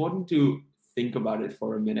 it's important to think about it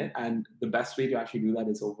for a minute. And the best way to actually do that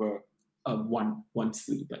is over one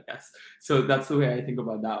sleep, I guess. So that's the way I think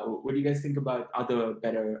about that. What do you guys think about other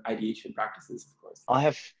better ideation practices, of course?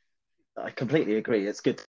 I completely agree. It's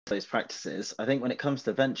good to have those practices. I think when it comes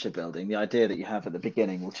to venture building, the idea that you have at the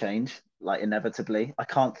beginning will change, like inevitably. I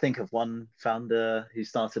can't think of one founder who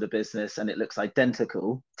started a business and it looks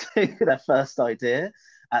identical to their first idea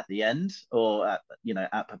at the end or at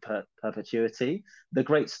perpetuity. The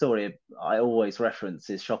great story I always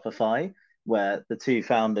reference is Shopify, where the two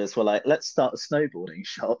founders were like, let's start a snowboarding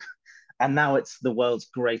shop. And now it's the world's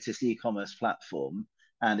greatest e-commerce platform.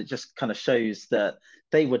 And it just kind of shows that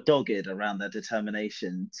they were dogged around their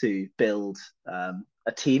determination to build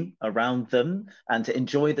a team around them and to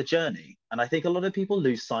enjoy the journey. And I think a lot of people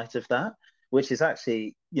lose sight of that, which is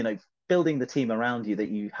actually, building the team around you that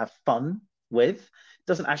you have fun with. It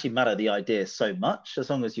doesn't actually matter the idea so much, as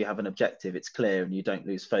long as you have an objective, it's clear and you don't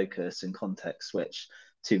lose focus and context switch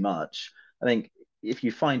too much. I think if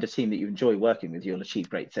you find a team that you enjoy working with, you'll achieve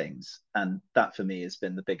great things. And that for me has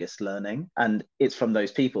been the biggest learning. And it's from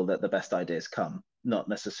those people that the best ideas come, not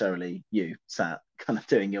necessarily you sat kind of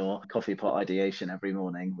doing your coffee pot ideation every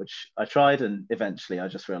morning, which I tried. And eventually I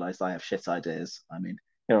just realized I have shit ideas. I mean,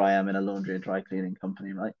 here I am in a laundry and dry cleaning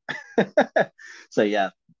company, right? So yeah,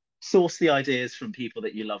 source the ideas from people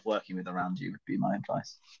that you love working with around you would be my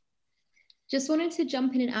advice. Just wanted to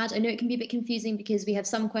jump in and add, I know it can be a bit confusing because we have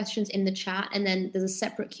some questions in the chat and then there's a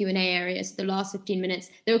separate Q&A area. So the last 15 minutes,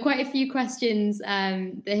 there were quite a few questions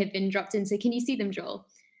that have been dropped in. So can you see them, Joel?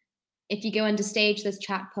 If you go under stage, there's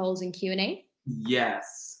chat, polls and Q&A.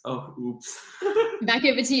 Yes. Oh, oops. Back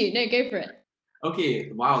over to you. No, go for it.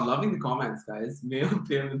 Okay. Wow. Loving the comments, guys. Male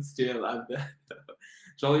payment still.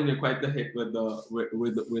 Joel, you're quite the hit with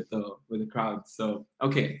the crowd. So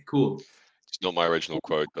okay, cool. It's not my original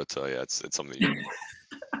quote, but yeah, it's something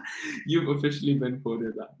You've officially been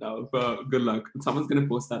quoted that now. But good luck. Someone's gonna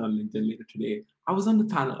post that on LinkedIn later today. I was on the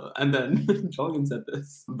panel, and then Jorgen said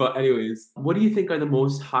this. But anyways, what do you think are the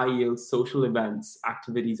most high-yield social events,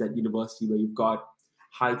 activities at university where you've got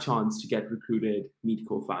high chance to get recruited, meet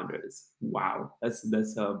co-founders? Wow,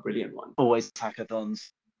 that's a brilliant one. Always hackathons.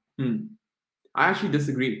 I actually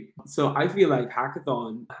disagree. So I feel like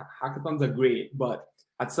hackathons are great, but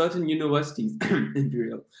at certain universities,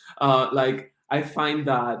 Imperial, I find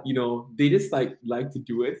that, they just like to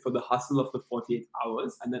do it for the hustle of the 48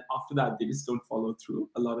 hours. And then after that, they just don't follow through,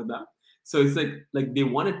 a lot of them. So it's like they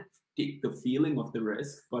want to take the feeling of the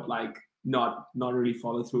risk, but like not really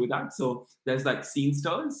follow through with that. So there's like scene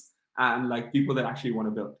stars and like people that actually want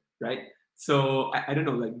to build, right? So I don't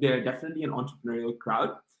know, like they're definitely an entrepreneurial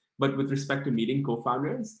crowd. But with respect to meeting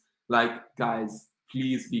co-founders, Like, guys,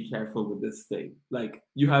 please be careful with this thing. Like,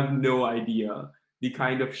 you have no idea the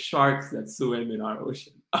kind of sharks that swim in our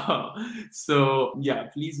ocean. So yeah,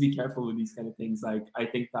 please be careful with these kind of things. Like, I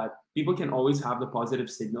think that people can always have the positive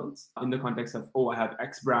signals in the context of, oh, I have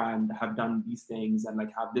X brand, have done these things, and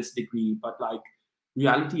like have this degree. But like,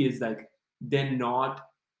 reality is like, they're not,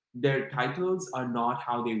 their titles are not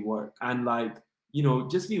how they work. And like,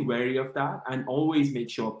 just be wary of that, and always make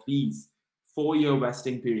sure, please, 4-year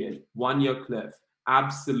vesting period, 1-year cliff,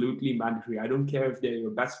 absolutely mandatory. I don't care if they're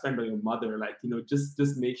your best friend or your mother. Like,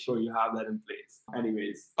 just make sure you have that in place.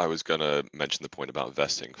 Anyways, I was going to mention the point about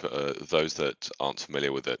vesting. For those that aren't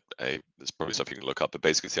familiar with it, there's probably something you can look up, but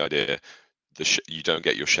basically it's the idea you don't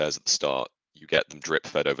get your shares at the start, you get them drip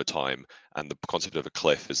fed over time. And the concept of a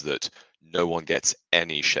cliff is that no one gets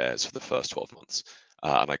any shares for the first 12 months.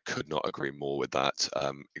 And I could not agree more with that.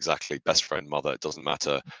 Exactly. Best friend, mother, it doesn't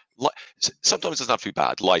matter. Sometimes it doesn't have to be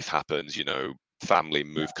bad. Life happens, family,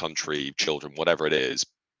 move country, children, whatever it is,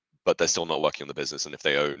 but they're still not working on the business. And if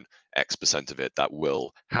they own X% of it, that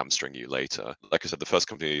will hamstring you later. Like I said, the first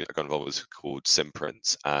company I got involved was called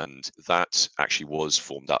Simprints, and that actually was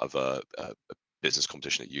formed out of a business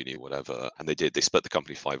competition at uni or whatever. And they split the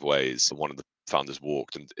company 5 ways. One of the founders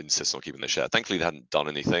walked and insisted on keeping their share. Thankfully, they hadn't done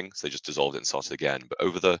anything, so they just dissolved it and started again. But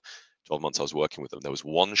over the 12 months I was working with them, there was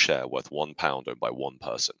one share worth £1 owned by one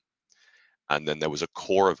person. And then there was a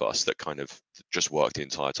core of us that kind of just worked the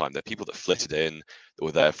entire time. There are people that flitted in, that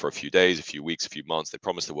were there for a few days, a few weeks, a few months. They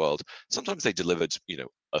promised the world. Sometimes they delivered,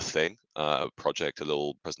 a thing, a project, a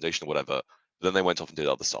little presentation or whatever. But then they went off and did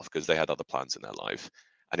other stuff because they had other plans in their life.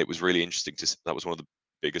 And it was really interesting that was one of the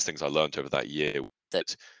biggest things I learned over that year,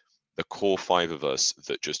 that the core 5 of us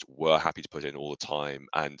that just were happy to put in all the time.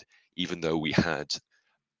 And even though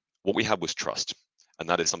what we had was trust. And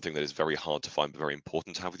that is something that is very hard to find, but very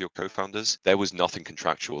important to have with your co-founders. There was nothing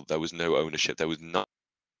contractual. There was no ownership. There was nothing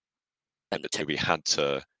that we had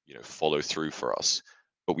to, follow through for us.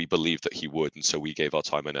 But we believed that he would, and so we gave our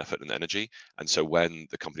time and effort and energy. And so when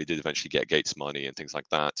the company did eventually get Gates money and things like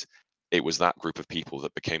that, it was that group of people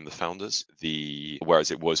that became the founders. Whereas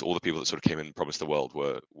it was all the people that sort of came in and promised the world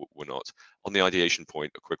were not. On the ideation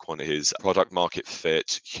point, a quick one is product market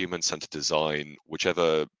fit, human-centered design,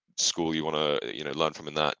 whichever school you want to learn from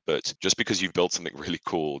in that. But just because you've built something really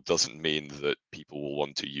cool doesn't mean that people will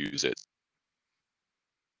want to use it.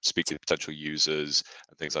 Speak to potential users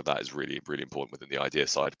and things like that is really, really important within the idea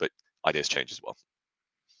side, but ideas change as well.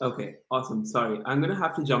 okay, awesome. Sorry, I'm gonna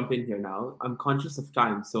have to jump in here now. I'm conscious of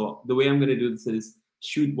time, so the way I'm gonna do this is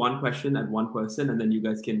shoot one question at one person, and then you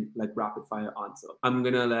guys can like rapid fire answer. I'm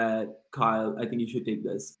gonna let Kyle, I think you should take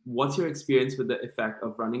this. What's your experience with the effect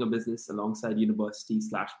of running a business alongside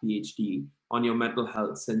university/PhD on your mental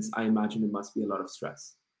health, since I imagine it must be a lot of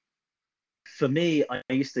stress? For me, I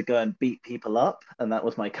used to go and beat people up, and that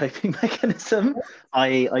was my coping mechanism. I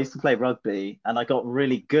used to play rugby, and I got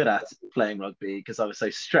really good at playing rugby because I was so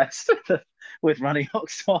stressed with running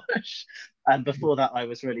Oxford. And before that, I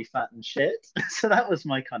was really fat and shit. So that was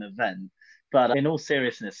my kind of vent. But in all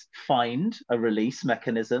seriousness, find a release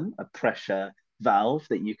mechanism, a pressure valve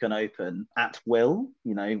that you can open at will,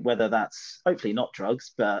 whether that's hopefully not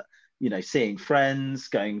drugs, but seeing friends,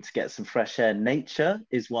 going to get some fresh air. Nature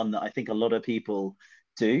is one that I think a lot of people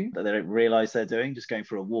do that they don't realize they're doing, just going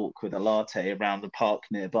for a walk with a latte around the park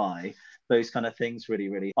nearby. Those kind of things really,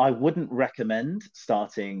 really. I wouldn't recommend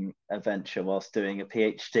starting a venture whilst doing a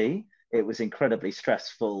PhD. It was incredibly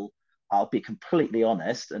stressful. I'll be completely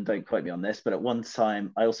honest, and don't quote me on this, but at one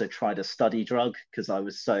time I also tried a study drug because I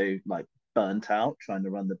was so burnt out trying to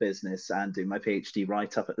run the business and do my PhD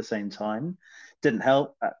write up at the same time. Didn't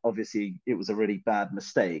help. Obviously, it was a really bad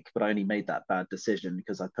mistake, but I only made that bad decision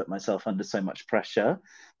because I put myself under so much pressure.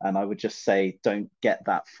 And I would just say, don't get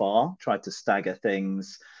that far. Try to stagger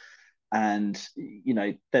things. And,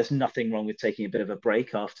 there's nothing wrong with taking a bit of a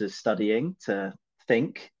break after studying to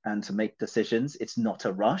think and to make decisions. It's not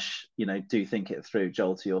a rush. Do think it through,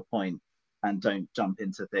 Joel, to your point. And don't jump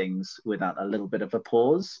into things without a little bit of a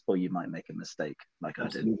pause, or you might make a mistake like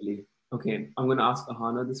Absolutely. I did. Okay, I'm going to ask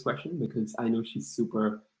Ahana this question because I know she's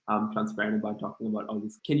super transparent about talking about all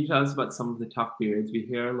this. Can you tell us about some of the tough periods? We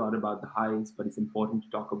hear a lot about the highs, but it's important to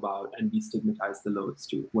talk about and destigmatize the lows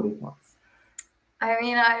too. What are your thoughts? I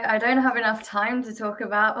mean, I don't have enough time to talk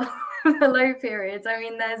about the low periods. I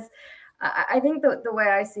mean, I think that the way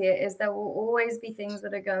I see it is there will always be things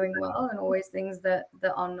that are going well and always things that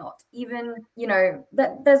are not. Even,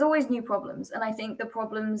 that there's always new problems. And I think the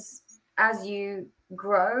problems, as you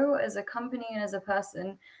grow as a company and as a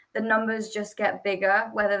person, the numbers just get bigger,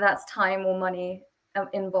 whether that's time or money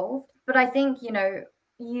involved. But I think,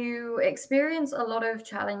 you experience a lot of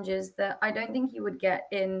challenges that I don't think you would get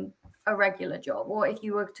in a regular job, or if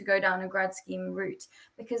you were to go down a grad scheme route,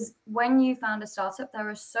 because when you found a startup, there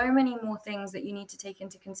are so many more things that you need to take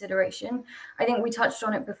into consideration. I think we touched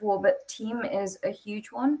on it before, but team is a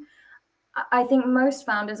huge one. I think most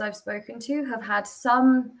founders I've spoken to have had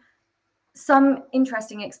some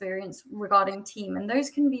interesting experience regarding team, and those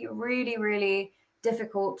can be really, really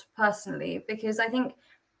difficult personally, because I think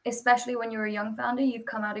especially when you're a young founder, you've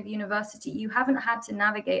come out of university, you haven't had to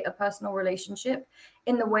navigate a personal relationship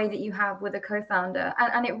in the way that you have with a co-founder,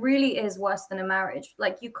 and it really is worse than a marriage.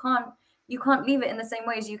 Like you can't leave it in the same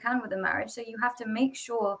way as you can with a marriage, so you have to make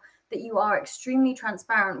sure that you are extremely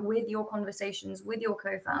transparent with your conversations with your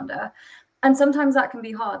co-founder. And sometimes that can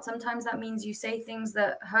be hard. Sometimes that means you say things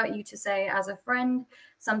that hurt you to say as a friend.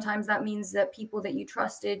 Sometimes that means that people that you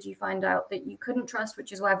trusted, you find out that you couldn't trust,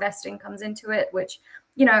 which is where vesting comes into it, which,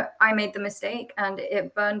 I made the mistake and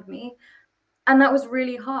it burned me. And that was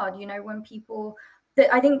really hard, when people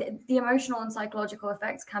that I think the emotional and psychological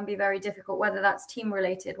effects can be very difficult, whether that's team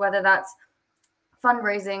related, whether that's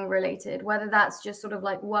fundraising related, whether that's just sort of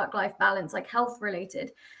like work-life balance, like health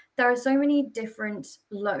related. There are so many different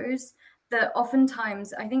lows that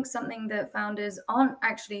oftentimes I think something that founders aren't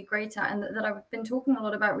actually great at, and that I've been talking a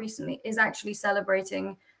lot about recently, is actually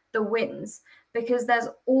celebrating the wins, because there's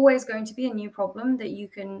always going to be a new problem that you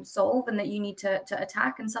can solve and that you need to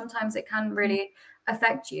attack. And sometimes it can really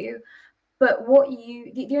affect you. But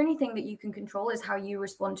the only thing that you can control is how you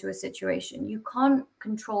respond to a situation. You can't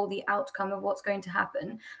control the outcome of what's going to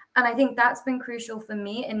happen. And I think that's been crucial for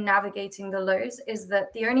me in navigating the lows, is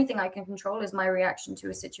that the only thing I can control is my reaction to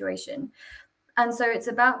a situation. And so it's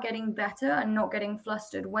about getting better and not getting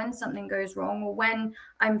flustered when something goes wrong, or when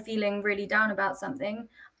I'm feeling really down about something.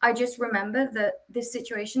 I just remember that this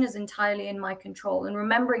situation is entirely in my control, and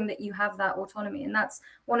remembering that you have that autonomy. And that's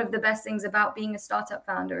one of the best things about being a startup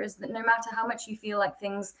founder, is that no matter how much you feel like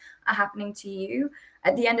things are happening to you,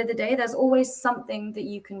 at the end of the day, there's always something that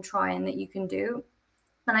you can try and that you can do.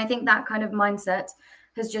 And I think that kind of mindset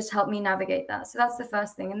has just helped me navigate that. So that's the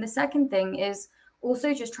first thing. And the second thing is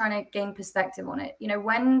also just trying to gain perspective on it.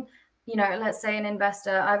 When, let's say an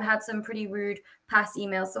investor, I've had some pretty rude past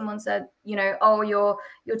emails. Someone said, oh, you're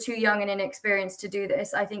too young and inexperienced to do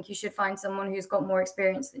this. I think you should find someone who's got more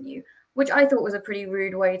experience than you, which I thought was a pretty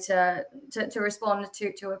rude way to respond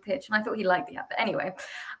to a pitch. And I thought he liked the app. But anyway,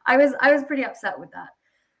 I was pretty upset with that.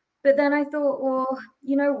 But then I thought, well,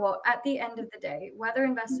 you know what? At the end of the day, whether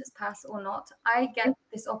investors pass or not, I get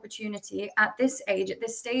this opportunity at this age, at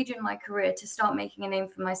this stage in my career, to start making a name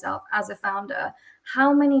for myself as a founder.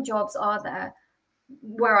 How many jobs are there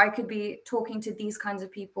where I could be talking to these kinds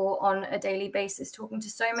of people on a daily basis, talking to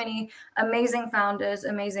so many amazing founders,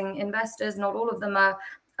 amazing investors? Not all of them are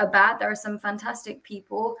bad. There are some fantastic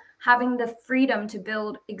people, having the freedom to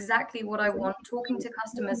build exactly what I want, talking to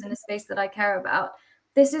customers in a space that I care about.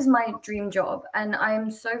 This is my dream job, and I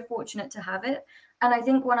am so fortunate to have it. And I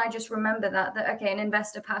think when I just remember that okay, an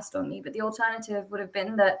investor passed on me, but the alternative would have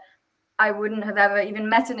been that I wouldn't have ever even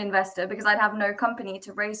met an investor, because I'd have no company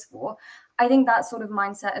to raise for. I think that sort of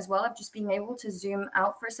mindset as well, of just being able to zoom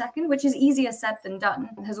out for a second, which is easier said than done,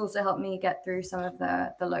 has also helped me get through some of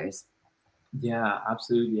the lows. Yeah,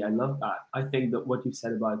 absolutely. I love that. I think that what you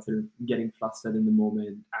said about sort of getting flustered in the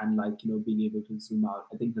moment and being able to zoom out,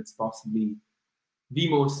 I think that's possibly the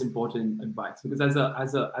most important advice, because as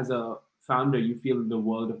a founder, you feel the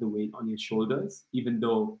world of the weight on your shoulders, even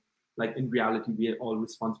though in reality we are all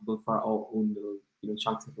responsible for our own little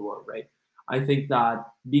chunks of the world, right? I think that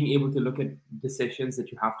being able to look at decisions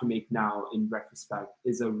that you have to make now in retrospect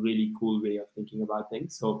is a really cool way of thinking about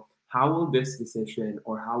things. So how will this decision,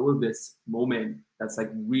 or how will this moment that's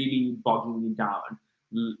really bogging me down,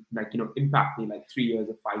 impact me 3 years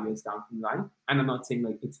or 5 years down the line? And I'm not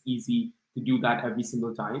saying it's easy to do that every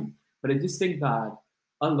single time, but I just think that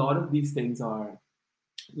a lot of these things are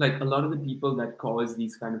a lot of the people that cause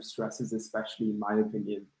these kind of stresses, especially in my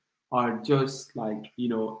opinion, are just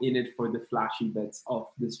in it for the flashy bits of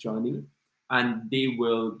this journey, and they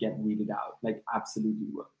will get weeded out, absolutely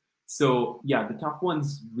will. So yeah, the tough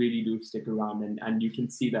ones really do stick around, and you can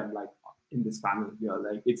see them in this panel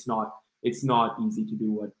here. It's not easy to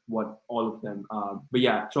do what all of them. But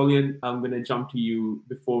yeah, Jolyon, I'm gonna jump to you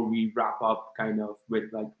before we wrap up, kind of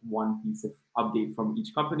with one piece of update from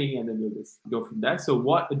each company, and then we'll just go from there. So,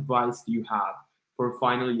 what advice do you have for a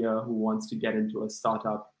final year who wants to get into a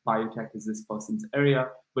startup? Biotech is this person's area,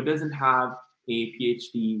 but doesn't have a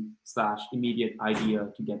PhD / immediate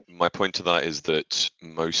idea to get. My point to that is that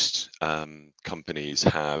most companies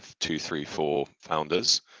have 2, 3, 4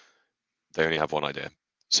 founders. They only have one idea.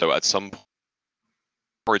 So at some point,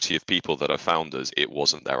 majority of people that are founders, it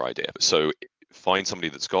wasn't their idea. So find somebody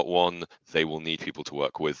that's got one. They will need people to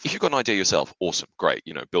work with. If you've got an idea yourself, awesome, great,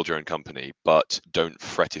 build your own company, but don't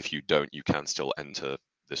fret if you don't. You can still enter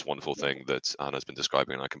this wonderful thing that Anna's been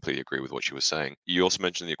describing, and I completely agree with what she was saying. You also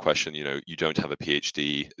mentioned in your question, you don't have a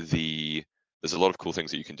PhD. There's a lot of cool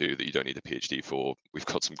things that you can do that you don't need a PhD for. We've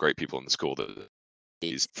got some great people in the school that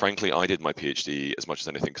frankly, I did my PhD as much as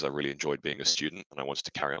anything because I really enjoyed being a student and I wanted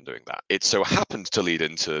to carry on doing that. It so happened to lead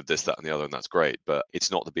into this, that, and the other, and that's great, but it's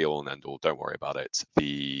not the be all and end all. Don't worry about it.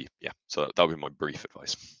 So that would be my brief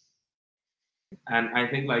advice. And I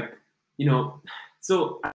think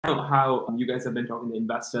so I don't know how you guys have been talking to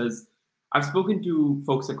investors. I've spoken to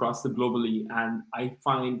folks across the globally, and I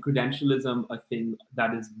find credentialism a thing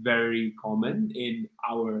that is very common in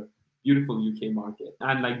our beautiful UK market.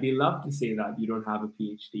 And they love to say that you don't have a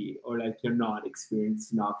PhD or you're not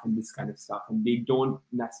experienced enough and this kind of stuff. And they don't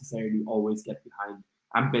necessarily always get behind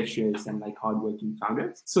ambitious and hardworking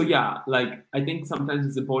founders. So yeah, I think sometimes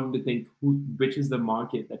it's important to think which is the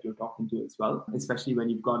market that you're talking to as well, especially when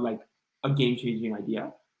you've got a game-changing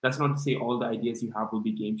idea. That's not to say all the ideas you have will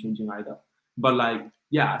be game-changing either. But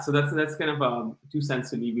yeah, so that's kind of 2 cents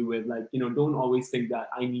to leave you with. Don't always think that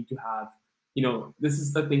I need to have, this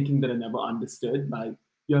is the thinking that I never understood.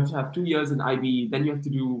 You have to have 2 years in IB, then you have to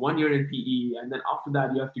do 1 year in PE, and then after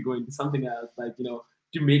that you have to go into something else,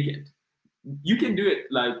 to make it. You can do it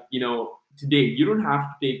today. You don't have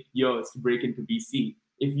to take years to break into VC.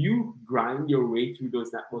 If you grind your way through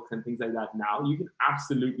those networks and things like that now, you can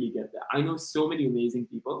absolutely get there. I know so many amazing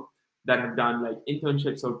people that have done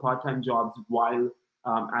internships or part-time jobs while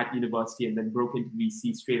at university and then broke into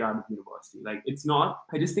VC straight out of university. It's not,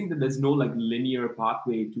 I just think that there's no linear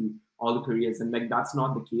pathway to all the careers, and that's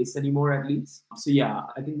not the case anymore, at least. So yeah,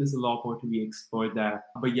 I think there's a lot more to be explored there.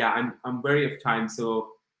 But yeah, I'm wary of time. So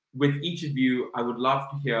with each of you, I would love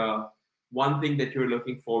to hear one thing that you're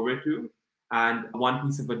looking forward to and one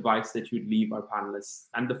piece of advice that you'd leave our panelists.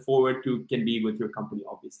 And the forward to can be with your company,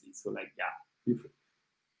 obviously. So yeah, feel free.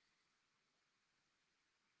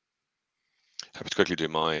 Happy to quickly do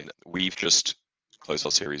mine. We've just closed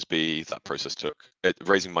our Series B. That process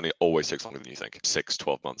raising money always takes longer than you think, 6,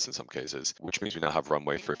 12 months in some cases, which means we now have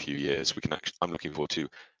runway for a few years. I'm looking forward to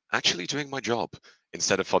actually doing my job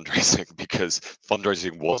instead of fundraising, because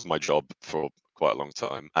fundraising was my job for quite a long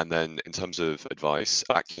time. And then in terms of advice,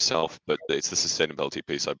 back yourself, but it's the sustainability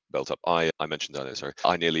piece I built up. I mentioned earlier, sorry,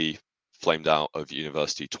 I nearly flamed out of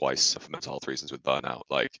university twice for mental health reasons with burnout.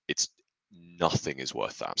 Nothing is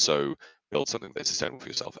worth that. So build something that's sustainable for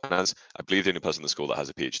yourself. And as I believe the only person in the school that has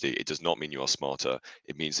a PhD, it does not mean you are smarter.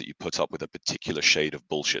 It means that you put up with a particular shade of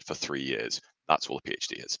bullshit for 3 years. That's all a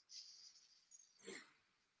PhD is.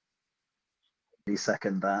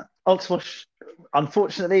 Second that. Oxford,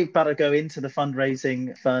 unfortunately, better go into the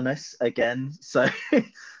fundraising furnace again. So,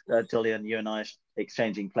 Julian, you and I are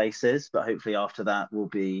exchanging places, but hopefully after that we'll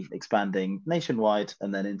be expanding nationwide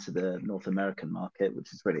and then into the North American market,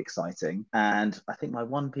 which is really exciting. And I think my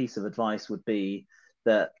one piece of advice would be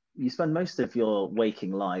that you spend most of your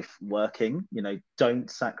waking life working.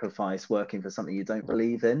 Don't sacrifice working for something you don't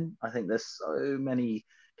believe in. I think there's so many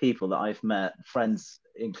people that I've met, friends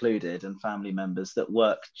included and family members, that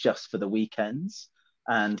work just for the weekends,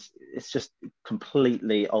 and it's just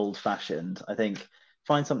completely old-fashioned. I think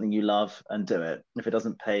find something you love and do it. If it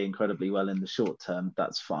doesn't pay incredibly well in the short term,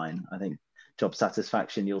 that's fine. I think job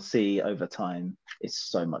satisfaction, you'll see over time, is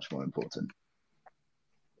so much more important.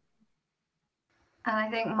 And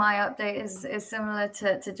I think my update is similar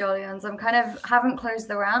to Jolien's. I'm kind of haven't closed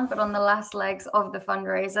the round, but on the last legs of the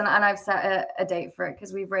fundraise, and I've set a date for it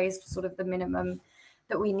because we've raised sort of the minimum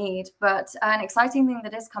that we need. But an exciting thing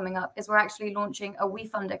that is coming up is we're actually launching a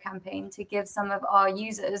WeFunder campaign to give some of our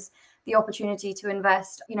users the opportunity to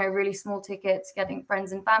invest, really small tickets, getting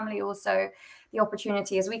friends and family also the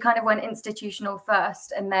opportunity, as we kind of went institutional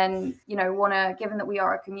first, and then, given that we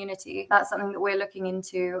are a community, that's something that we're looking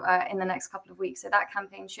into in the next couple of weeks. So that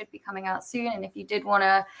campaign should be coming out soon. And if you did want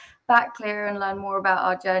to back clear and learn more about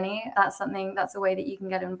our journey, that's a way that you can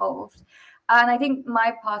get involved. And I think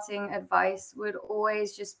my parting advice would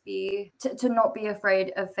always just be to not be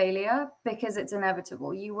afraid of failure, because it's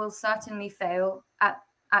inevitable. You will certainly fail at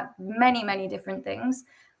many, many different things.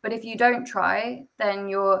 But if you don't try, then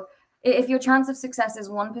if your chance of success is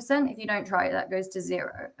 1%, if you don't try, that goes to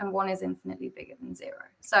 0. And 1 is infinitely bigger than 0.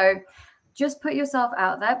 So just put yourself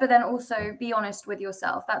out there, but then also be honest with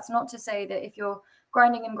yourself. That's not to say that if you're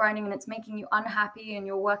grinding and it's making you unhappy and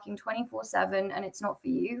you're working 24/7 and it's not for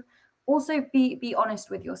you, also be honest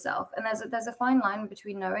with yourself. And there's a fine line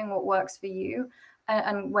between knowing what works for you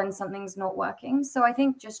and when something's not working. So I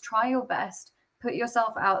think just try your best, put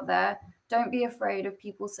yourself out there. Don't be afraid of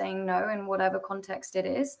people saying no in whatever context it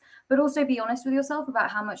is, but also be honest with yourself about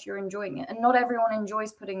how much you're enjoying it. And not everyone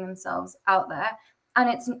enjoys putting themselves out there. And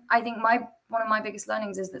I think one of my biggest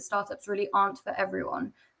learnings is that startups really aren't for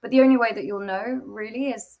everyone. But the only way that you'll know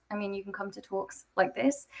really is, I mean, you can come to talks like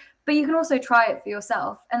this, but you can also try it for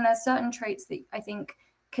yourself. And there's certain traits that I think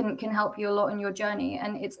can help you a lot in your journey.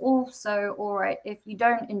 And it's also all right if you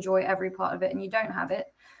don't enjoy every part of it and you don't have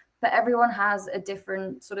it. But everyone has a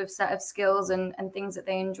different sort of set of skills and things that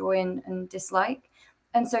they enjoy and dislike.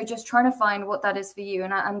 And so just trying to find what that is for you.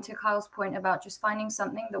 And to Kyle's point about just finding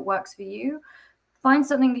something that works for you, find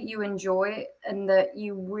something that you enjoy and that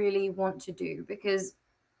you really want to do. Because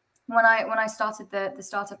when I started the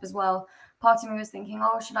startup as well, part of me was thinking,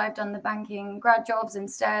 oh, should I have done the banking grad jobs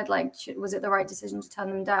instead? Like, was it the right decision to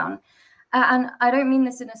turn them down? And I don't mean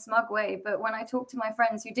this in a smug way, but when I talk to my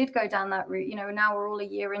friends who did go down that route, you know, now we're all a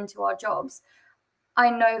year into our jobs, I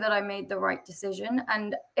know that I made the right decision.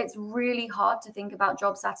 And it's really hard to think about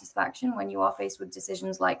job satisfaction when you are faced with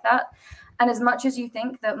decisions like that. And as much as you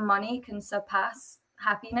think that money can surpass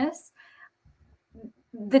happiness,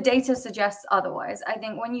 the data suggests otherwise. I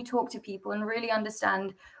think when you talk to people and really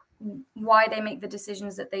understand why they make the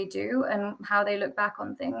decisions that they do and how they look back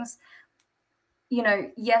on things, you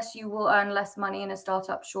know, yes, you will earn less money in a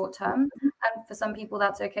startup short term. And for some people,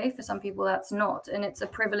 that's okay. For some people, that's not. And it's a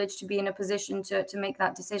privilege to be in a position to make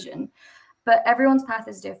that decision. But everyone's path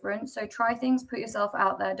is different. So try things, put yourself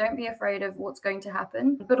out there. Don't be afraid of what's going to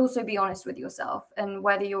happen, but also be honest with yourself and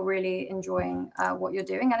whether you're really enjoying what you're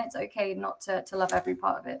doing. And it's okay not to love every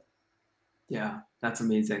part of it. Yeah, that's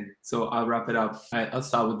amazing. So I'll wrap it up. I'll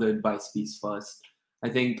start with the advice piece first. I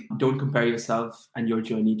think don't compare yourself and your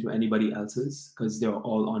journey to anybody else's because they're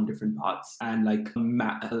all on different paths and like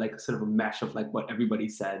sort of a mesh of like what everybody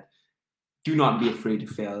said. Do not be afraid to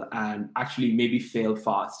fail and actually maybe fail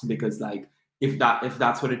fast because like if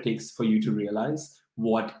that's what it takes for you to realize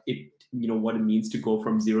what it means to go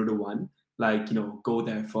from 0 to 1, like go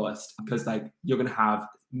there first because like you're gonna have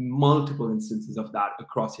multiple instances of that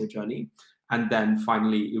across your journey, and then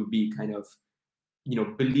finally it will be kind of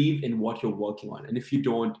believe in what you're working on, and if you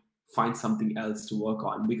don't, find something else to work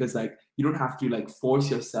on because like you don't have to like force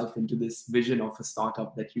yourself into this vision of a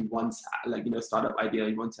startup that you once had, like startup idea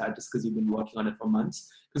you once had just because you've been working on it for months,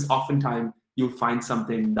 because oftentimes you'll find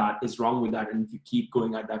something that is wrong with that, and if you keep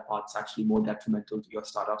going at that path, it's actually more detrimental to your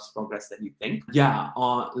startup's progress than you think.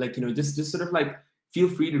 Just sort of like feel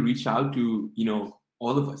free to reach out to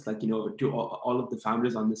all of us, like to all of the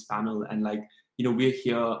founders on this panel, and like we're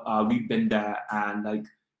here, we've been there, and like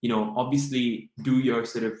obviously do your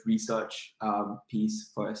sort of research piece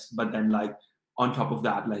first, but then like on top of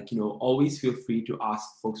that, like always feel free to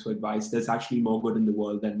ask folks for advice. There's actually more good in the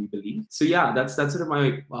world than we believe. So yeah, that's sort of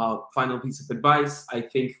my final piece of advice. I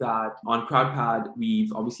think that on CrowdPad,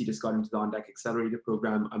 we've obviously just got into the On Deck Accelerator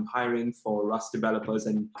program. I'm hiring for Rust developers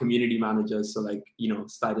and community managers, so like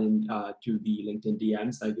slide in to the LinkedIn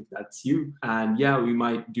DMs, like if that's you. And yeah, we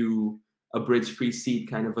might do a bridge pre-seed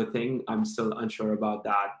kind of a thing. I'm still unsure about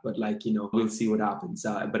that, but like, we'll see what happens,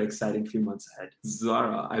 but exciting few months ahead.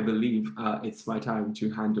 Zara, I believe it's my time to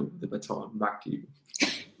hand over the baton back to you.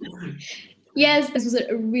 Yes, this was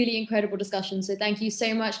a really incredible discussion. So thank you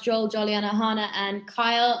so much, Joel, Jolly, Hannah, and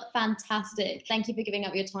Kyle. Fantastic. Thank you for giving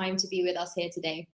up your time to be with us here today.